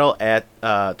 Seattle at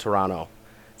Toronto.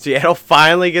 Seattle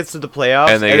finally gets to the playoffs,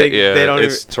 and they don't.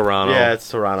 It's Toronto. Yeah, it's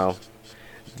Toronto.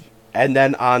 And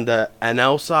then on the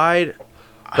NL side,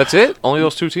 that's it. Only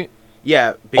those 2 teams.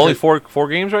 Yeah, only four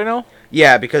games right now.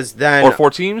 Yeah, because then or 4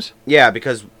 teams. Yeah,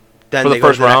 because then for they the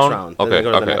first go to the round. Next round. Okay, then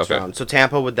they go to the next okay. round. So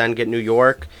Tampa would then get New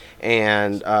York,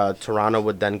 and Toronto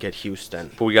would then get Houston.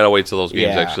 But we gotta wait till those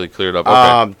games actually cleared up.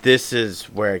 Okay. This is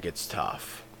where it gets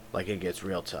tough. Like, it gets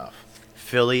real tough.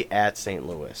 Philly at St.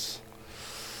 Louis.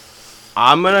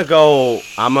 I'm gonna go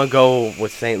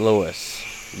with St.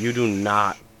 Louis. You do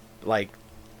not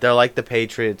they're like the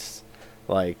Patriots,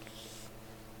 like.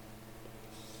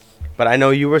 But I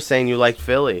know you were saying you like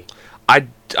Philly.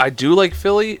 I do like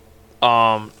Philly,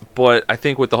 but I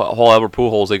think with the whole Albert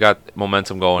Pujols, they got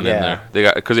momentum going in there. They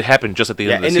got, because it happened just at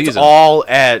the end of the season. And it's all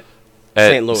at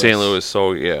St. Louis. St. Louis,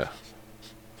 so yeah.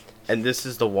 And this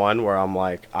is the one where I'm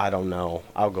like, I don't know.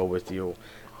 I'll go with you,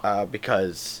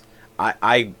 because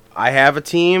I have a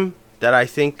team that I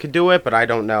think could do it, but I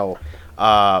don't know.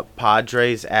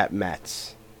 Padres at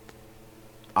Mets.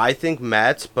 I think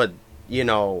Mets, but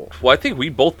well, I think we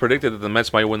both predicted that the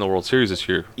Mets might win the World Series this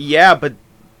year. Yeah, but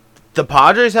the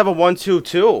Padres have a 1-2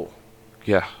 too.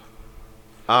 Yeah.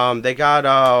 They got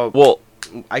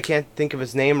I can't think of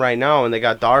his name right now, and they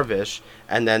got Darvish,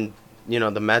 and then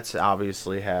the Mets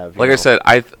obviously have. I said,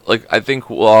 I think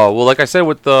like I said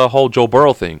with the whole Joe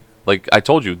Burrow thing, like I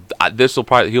told you, this will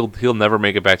probably he'll never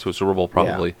make it back to a Super Bowl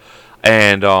probably,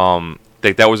 and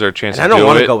think that was their chance. And I don't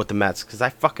want to go with the Mets because I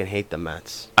fucking hate the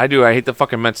Mets. I do. I hate the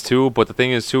fucking Mets too. But the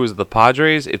thing is, too, is the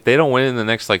Padres. If they don't win in the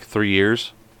next 3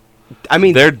 years, I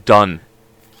mean, they're done.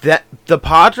 That the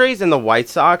Padres and the White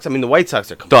Sox. I mean, the White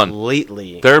Sox are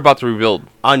completely done. They're about to rebuild.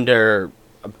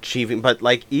 Underachieving,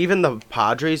 but even the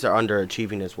Padres are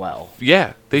underachieving as well.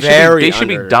 Yeah, they should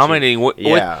be dominating.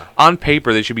 On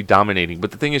paper, they should be dominating. But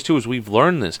the thing is, too, is we've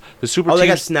learned this. The super. They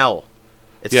got Snell.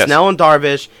 It's Snell and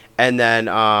Darvish, and then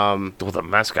the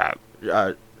mascot.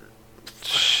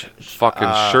 Fucking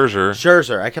Scherzer.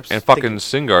 Scherzer. I kept and fucking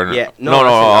Syndergaard. Yeah,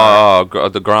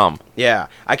 the Grom. Yeah,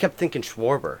 I kept thinking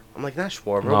Schwarber. I'm like, not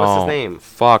Schwarber. No, what's his name?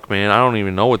 Fuck, man, I don't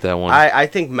even know what that one. I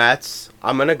think Mets.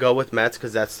 I'm gonna go with Mets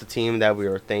because that's the team that we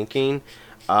were thinking.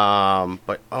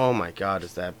 But oh my God,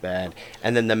 is that bad?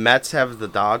 And then the Mets have the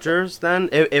Dodgers. Then,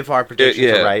 if our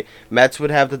predictions are right, Mets would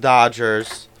have the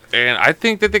Dodgers. And I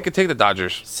think that they could take the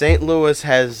Dodgers. St. Louis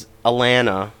has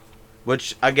Atlanta,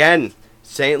 which again.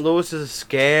 St. Louis is a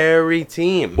scary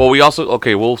team. Well,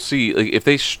 we'll see if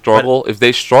they struggle. If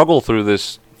they struggle through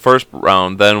this first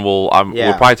round, then we'll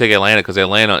probably take Atlanta because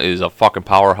Atlanta is a fucking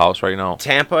powerhouse right now.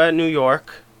 Tampa at New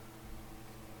York,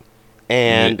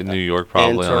 and New York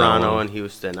probably, and Toronto and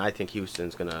Houston. I think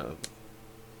Houston's gonna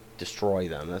destroy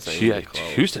them. That's not Yeah, even close.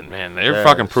 Houston, man, they're They're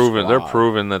fucking a proven. They're squad.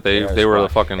 proven that they They're a were the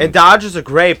squad. fucking And Dodgers are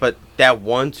great, but that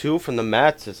 1-2 from the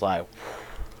Mets is like,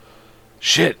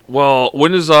 shit. Well,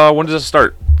 when does it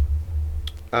start?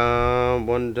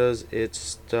 when does it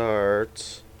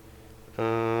start?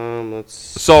 Let's.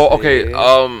 So okay,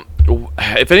 see.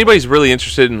 if anybody's really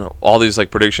interested in all these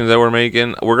like predictions that we're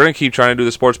making, we're gonna keep trying to do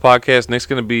the sports podcast. Nick's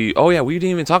gonna be. Oh yeah, we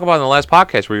didn't even talk about it in the last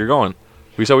podcast where you're going.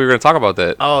 We said we were gonna talk about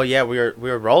that. Oh yeah, we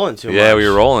were rolling too much. Yeah, we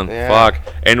were rolling. Yeah. Fuck,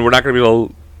 and we're not gonna be able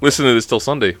to listen to this till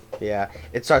Sunday Yeah,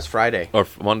 it starts Friday. or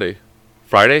Monday,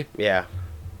 Friday. Yeah,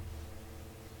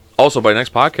 Also, by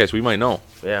next podcast, we might know.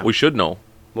 yeah. We should know.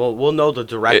 We'll know the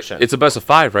direction. It's a best of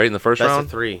 5, right? In the first best round.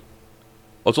 of 3.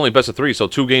 Oh, it's only best of 3, so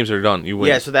 2 games are done. You win.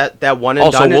 Yeah, so that one and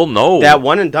Also, done. we'll know. That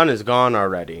one and done is gone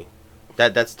already.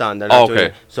 That's done. They're not doing okay.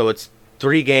 it. So it's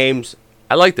 3 games.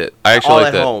 I liked it. I actually all liked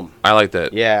at that. home. I like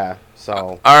that. Yeah.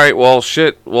 So All right. Well,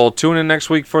 shit. Well, tune in next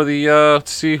week for the to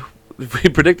see if we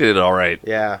predicted it all right.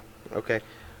 yeah. Okay.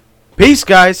 Peace,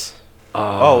 guys.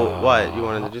 Oh, what you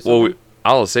wanted to do? Something? Well,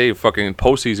 I'll say fucking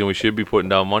postseason. We should be putting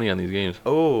down money on these games.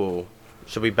 Oh,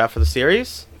 should we bet for the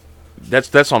series?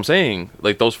 That's what I'm saying.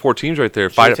 Like those 4 teams right there.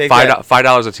 Should we take that?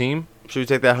 $5 a team. Should we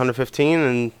take that 115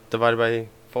 and divide it by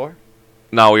 4?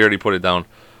 No, we already put it down.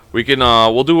 We can.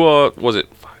 We'll do was it?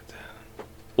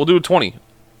 We'll do 20.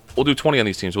 We'll do 20 on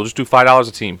these teams. We'll just do $5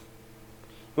 a team.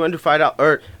 You want to do $5?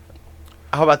 Or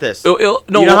how about this? No, you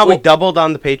know how we doubled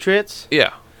on the Patriots?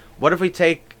 Yeah. What if we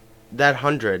take that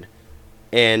 100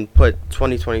 and put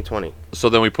 20? So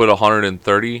then we put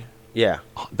 130 Yeah.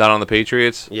 down on the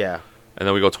Patriots, Yeah. and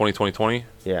then we go 20.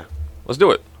 Yeah. Let's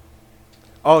do it.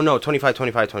 Oh no, 25.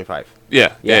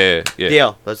 Yeah. Yeah. Yeah.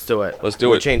 Deal. Let's do it. Let's do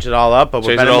we'll it. change it all up, but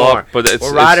we're Change it betting all more. up, but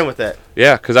we're riding with it.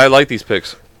 Yeah, because I like these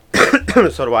picks.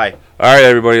 So do I. All right,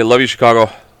 everybody. Love you, Chicago.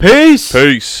 Peace.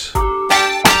 Peace.